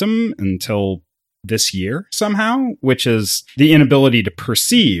symptom until this year somehow, which is the inability to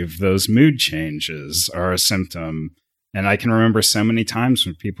perceive those mood changes are a symptom. And I can remember so many times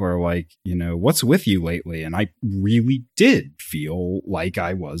when people are like, what's with you lately? And I really did feel like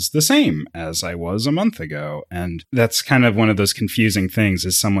I was the same as I was a month ago. And that's kind of one of those confusing things,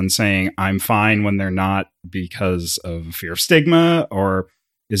 is someone saying I'm fine when they're not because of fear of stigma, or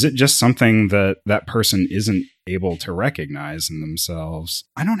is it just something that that person isn't able to recognize in themselves?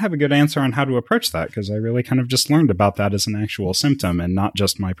 I don't have a good answer on how to approach that, because I really kind of just learned about that as an actual symptom and not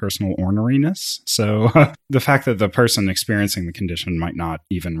just my personal orneriness. So the fact that the person experiencing the condition might not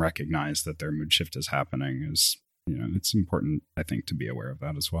even recognize that their mood shift is happening is, it's important, I think, to be aware of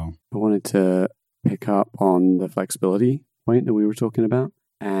that as well. I wanted to pick up on the flexibility point that we were talking about.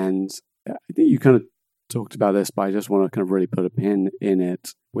 And I think you kind of talked about this, but I just want to kind of really put a pin in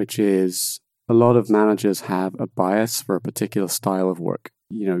it, which is a lot of managers have a bias for a particular style of work.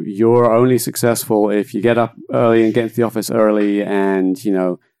 You're only successful if you get up early and get into the office early and,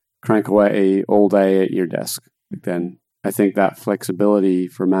 crank away all day at your desk. Then I think that flexibility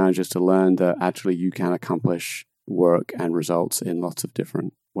for managers to learn that actually you can accomplish work and results in lots of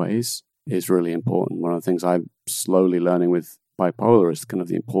different ways is really important. One of the things I'm slowly learning with bipolar is kind of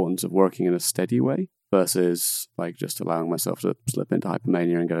the importance of working in a steady way versus like just allowing myself to slip into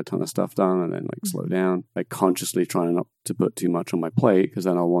hypomania and get a ton of stuff done and then like slow down, like consciously trying not to put too much on my plate, because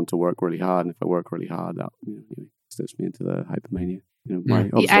then I'll want to work really hard. And if I work really hard, that slips me into the hypomania.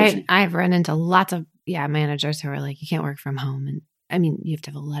 I've run into lots of managers who are like, you can't work from home. And I mean, you have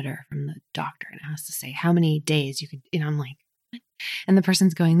to have a letter from the doctor and it has to say how many days you could, I'm like, what? And the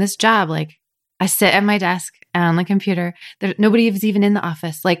person's going, this job, like, I sit at my desk on the computer. Nobody is even in the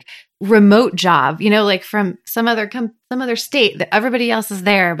office, like remote job, like from some other state that everybody else is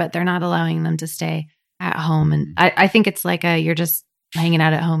there, but they're not allowing them to stay at home. And I think it's like you're just hanging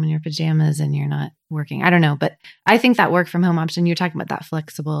out at home in your pajamas and you're not working. I don't know, but I think that work from home option, you're talking about that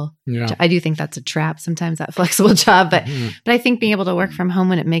flexible. Yeah. I do think that's a trap sometimes, that flexible job, but I think being able to work from home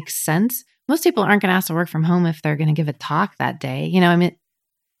when it makes sense. Most people aren't going to ask to work from home if they're going to give a talk that day.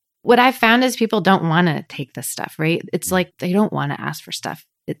 What I've found is people don't want to take this stuff, right? It's like they don't want to ask for stuff.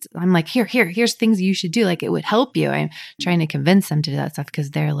 I'm like, here's things you should do. Like it would help you. I'm trying to convince them to do that stuff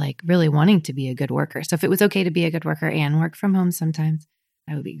because they're like really wanting to be a good worker. So if it was okay to be a good worker and work from home sometimes,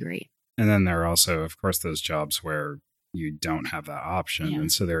 that would be great. And then there are also, of course, those jobs where you don't have that option.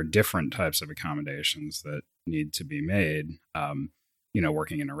 And so there are different types of accommodations that need to be made.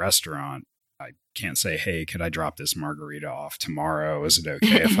 Working in a restaurant, I can't say, hey, could I drop this margarita off tomorrow? Is it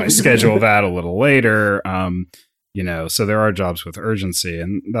okay if I schedule that a little later? So there are jobs with urgency,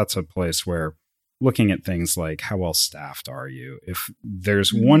 and that's a place where looking at things like how well staffed are you? If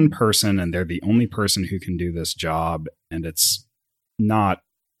there's one person and they're the only person who can do this job and it's not,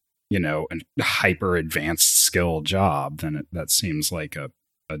 a hyper advanced skill job, then that seems like a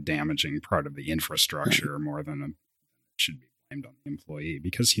damaging part of the infrastructure more than it should be blamed on the employee,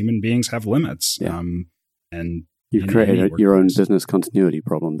 because human beings have limits. Yeah. And you've created your own business continuity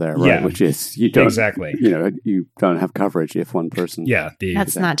problem there, right? Yeah, which is you don't exactly. You don't have coverage if one person. Yeah,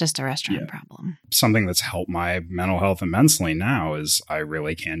 that's not just a restaurant problem. Something that's helped my mental health immensely now is I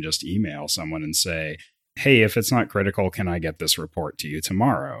really can just email someone and say, hey, if it's not critical, can I get this report to you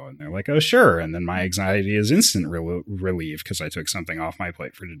tomorrow? And they're like, oh, sure. And then my anxiety is instant relief because I took something off my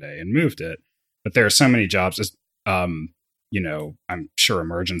plate for today and moved it. But there are so many jobs. I'm sure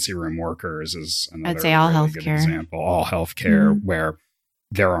emergency room workers is another I'd say all really healthcare. good example. All healthcare, where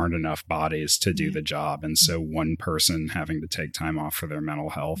there aren't enough bodies to do the job. And so one person having to take time off for their mental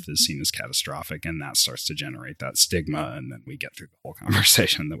health is seen as catastrophic. And that starts to generate that stigma. And then we get through the whole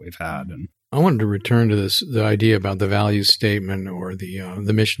conversation that we've had. And I wanted to return to the idea about the value statement or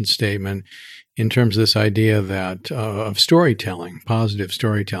the mission statement in terms of this idea that of storytelling, positive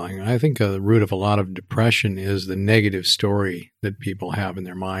storytelling. I think the root of a lot of depression is the negative story that people have in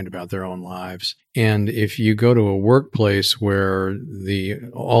their mind about their own lives. And if you go to a workplace where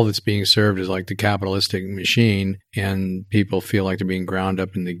all that's being served is like the capitalistic machine, and people feel like they're being ground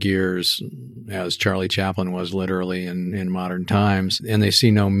up in the gears, as Charlie Chaplin was literally in modern times, and they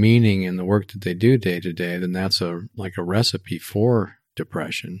see no meaning in the work that they do day to day, then that's like a recipe for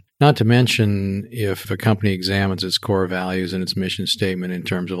depression. Not to mention, if a company examines its core values and its mission statement in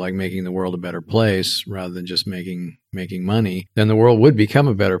terms of like making the world a better place rather than just making money, then the world would become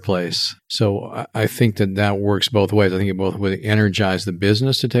a better place. So I think that works both ways. I think it both would energize the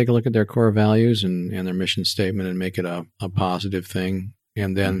business to take a look at their core values and their mission statement and make it a positive thing.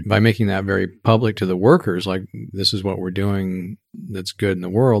 And then by making that very public to the workers, like this is what we're doing that's good in the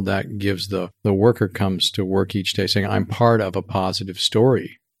world, that gives the worker comes to work each day saying, I'm part of a positive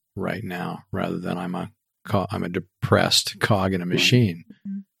story right now, rather than I'm a depressed cog in a machine.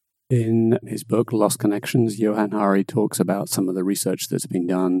 In his book, Lost Connections, Johann Hari talks about some of the research that's been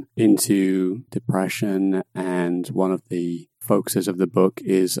done into depression, and one of the focuses of the book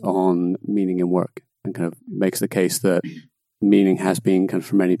is on meaning in work, and kind of makes the case that meaning has been kind of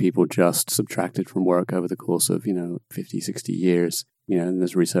for many people just subtracted from work over the course of 50, 60 years. And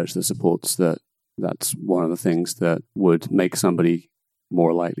there's research that supports that that's one of the things that would make somebody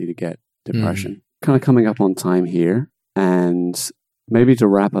more likely to get depression. Kind of coming up on time here, and maybe to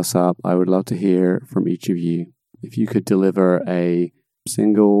wrap us up, I would love to hear from each of you if you could deliver a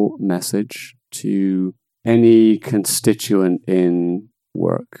single message to any constituent in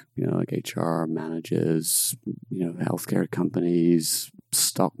work, like HR managers, healthcare companies,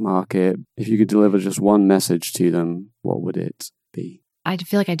 stock market. If you could deliver just one message to them, what would it be? I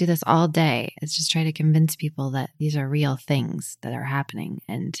feel like I do this all day. It's just try to convince people that these are real things that are happening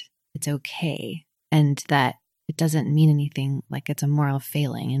and it's okay, and that it doesn't mean anything like it's a moral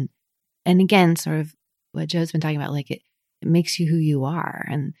failing. And again, sort of what Joe's been talking about, like it makes you who you are,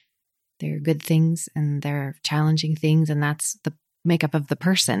 and there are good things and there are challenging things, and that's the makeup of the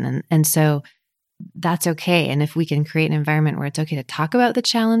person. And so that's okay. And if we can create an environment where it's okay to talk about the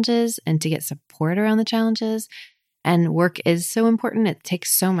challenges and to get support around the challenges, and work is so important, it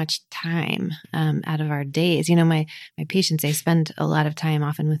takes so much time out of our days. My patients, they spend a lot of time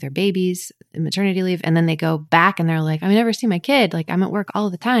often with their babies, maternity leave, and then they go back and they're like, I never see my kid. Like, I'm at work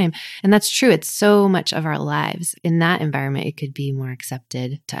all the time. And that's true. It's so much of our lives. In that environment, it could be more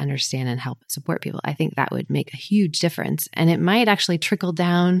accepted to understand and help support people. I think that would make a huge difference. And it might actually trickle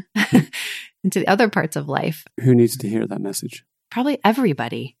down into the other parts of life. Who needs to hear that message? Probably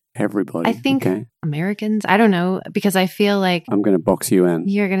everybody. Everybody. I think Okay. Americans, I don't know, because I feel like I'm going to box you in.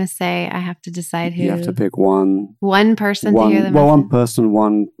 you're going to say I have to decide who. You have to pick one person to hear the one message. person,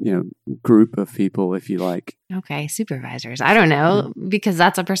 one group of people, if you like. Okay, supervisors. I don't know, because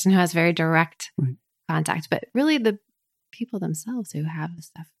that's a person who has very direct contact, but really the people themselves who have the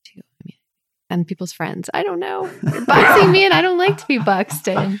stuff too. I mean, and people's friends. I don't know. You're boxing me in. I don't like to be boxed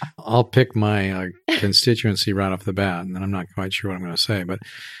in. I'll pick my constituency right off the bat, and then I'm not quite sure what I'm going to say. But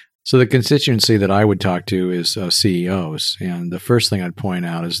so the constituency that I would talk to is CEOs. And the first thing I'd point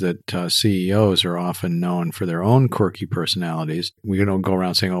out is that CEOs are often known for their own quirky personalities. We don't go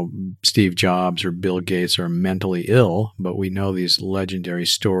around saying, oh, Steve Jobs or Bill Gates are mentally ill, but we know these legendary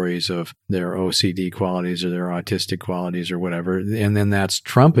stories of their OCD qualities or their autistic qualities or whatever. And then that's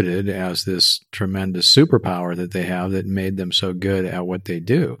trumpeted as this tremendous superpower that they have that made them so good at what they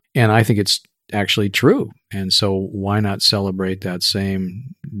do. And I think it's actually true. And so why not celebrate that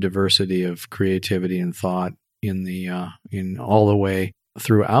same diversity of creativity and thought in all the way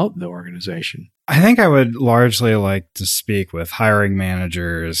throughout the organization? I think I would largely like to speak with hiring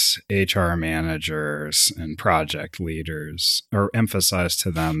managers, HR managers, and project leaders, or emphasize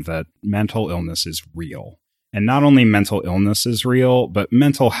to them that mental illness is real. And not only mental illness is real, but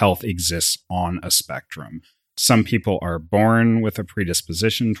mental health exists on a spectrum. Some people are born with a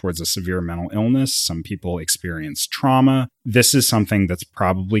predisposition towards a severe mental illness. Some people experience trauma. This is something that's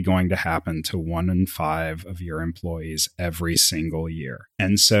probably going to happen to 1 in 5 of your employees every single year.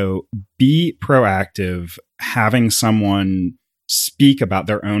 And so be proactive. Having someone speak about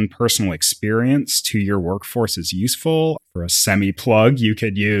their own personal experience to your workforce is useful. For a semi-plug, you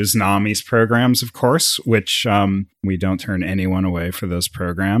could use NAMI's programs, of course, which we don't turn anyone away for those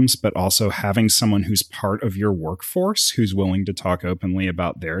programs, but also having someone who's part of your workforce who's willing to talk openly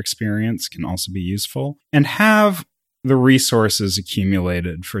about their experience can also be useful. And have the resources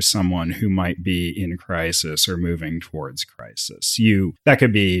accumulated for someone who might be in crisis or moving towards crisis. That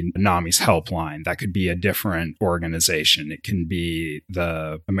could be NAMI's helpline. That could be a different organization. It can be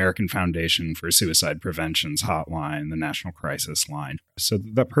the American Foundation for Suicide Prevention's hotline, the National Crisis Line. So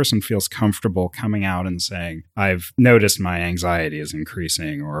that person feels comfortable coming out and saying, I've noticed my anxiety is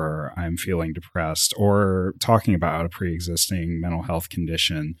increasing, or I'm feeling depressed, or talking about a pre-existing mental health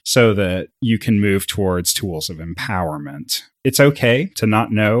condition, so that you can move towards tools of empowerment. It's okay to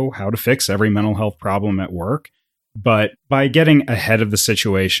not know how to fix every mental health problem at work, but by getting ahead of the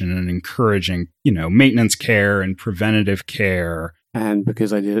situation and encouraging, maintenance care and preventative care. And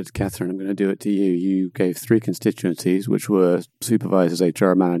because I did it to Catherine, I'm going to do it to you. You gave 3 constituencies, which were supervisors,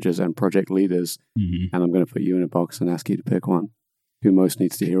 HR managers, and project leaders. Mm-hmm. And I'm going to put you in a box and ask you to pick one. Who most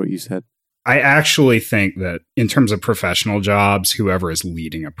needs to hear what you said? I actually think that in terms of professional jobs, whoever is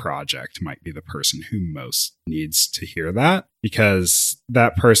leading a project might be the person who most needs to hear that, because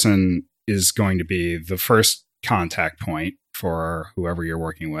that person is going to be the first contact point for whoever you're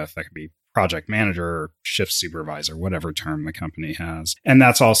working with. That could be project manager or shift supervisor, whatever term the company has. And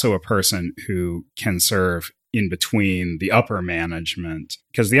that's also a person who can serve in between the upper management,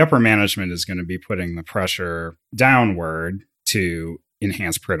 because the upper management is going to be putting the pressure downward to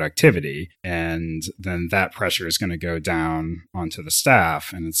enhance productivity. And then that pressure is going to go down onto the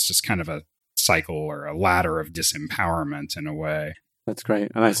staff. And it's just kind of a cycle or a ladder of disempowerment in a way. That's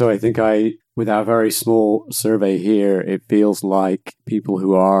great. And so I think with our very small survey here, it feels like people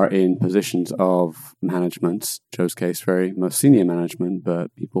who are in positions of management, Joe's case, very most senior management,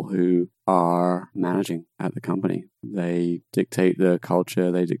 but people who are managing at the company, they dictate the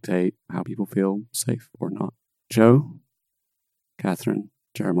culture, they dictate how people feel safe or not. Joe, Catherine,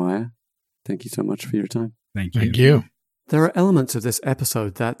 Jeremiah, thank you so much for your time. Thank you. Thank you. There are elements of this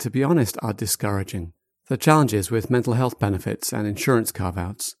episode that, to be honest, are discouraging. The challenges with mental health benefits and insurance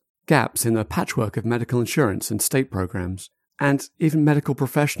carve-outs, gaps in the patchwork of medical insurance and state programs, and even medical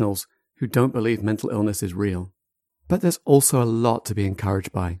professionals who don't believe mental illness is real. But there's also a lot to be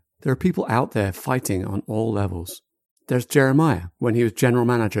encouraged by. There are people out there fighting on all levels. There's Jeremiah, when he was general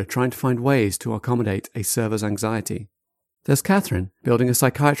manager, trying to find ways to accommodate a server's anxiety. There's Catherine, building a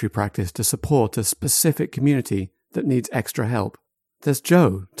psychiatry practice to support a specific community that needs extra help. There's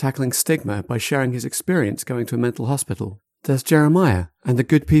Joe, tackling stigma by sharing his experience going to a mental hospital. There's Jeremiah and the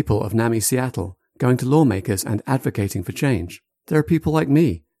good people of NAMI Seattle, going to lawmakers and advocating for change. There are people like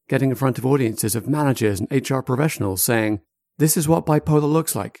me, getting in front of audiences of managers and HR professionals saying, this is what bipolar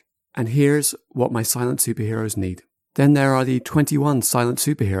looks like, and here's what my silent superheroes need. Then there are the 21 silent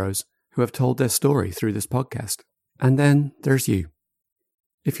superheroes who have told their story through this podcast. And then there's you.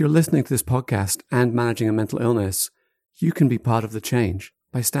 If you're listening to this podcast and managing a mental illness, you can be part of the change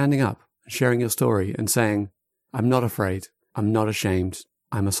by standing up sharing your story and saying, I'm not afraid, I'm not ashamed,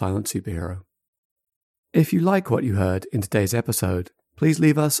 I'm a silent superhero. If you like what you heard in today's episode, please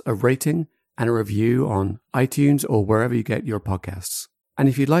leave us a rating and a review on iTunes or wherever you get your podcasts. And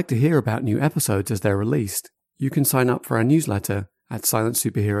if you'd like to hear about new episodes as they're released, you can sign up for our newsletter at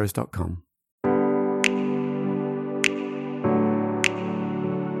silentsuperheroes.com.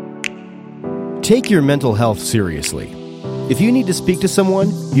 Take your mental health seriously. If you need to speak to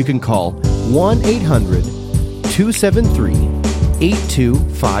someone, you can call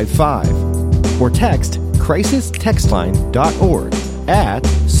 1-800-273-8255 or text crisistextline.org at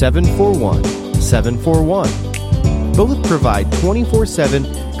 741-741. Both provide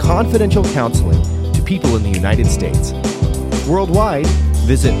 24/7 confidential counseling to people in the United States. Worldwide,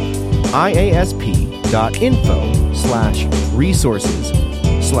 visit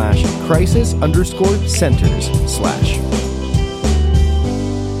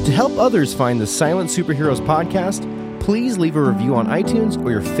iasp.info/resources/crisis_centers/. To help others find the Silent Superheroes podcast, please leave a review on iTunes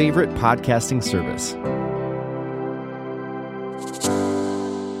or your favorite podcasting service.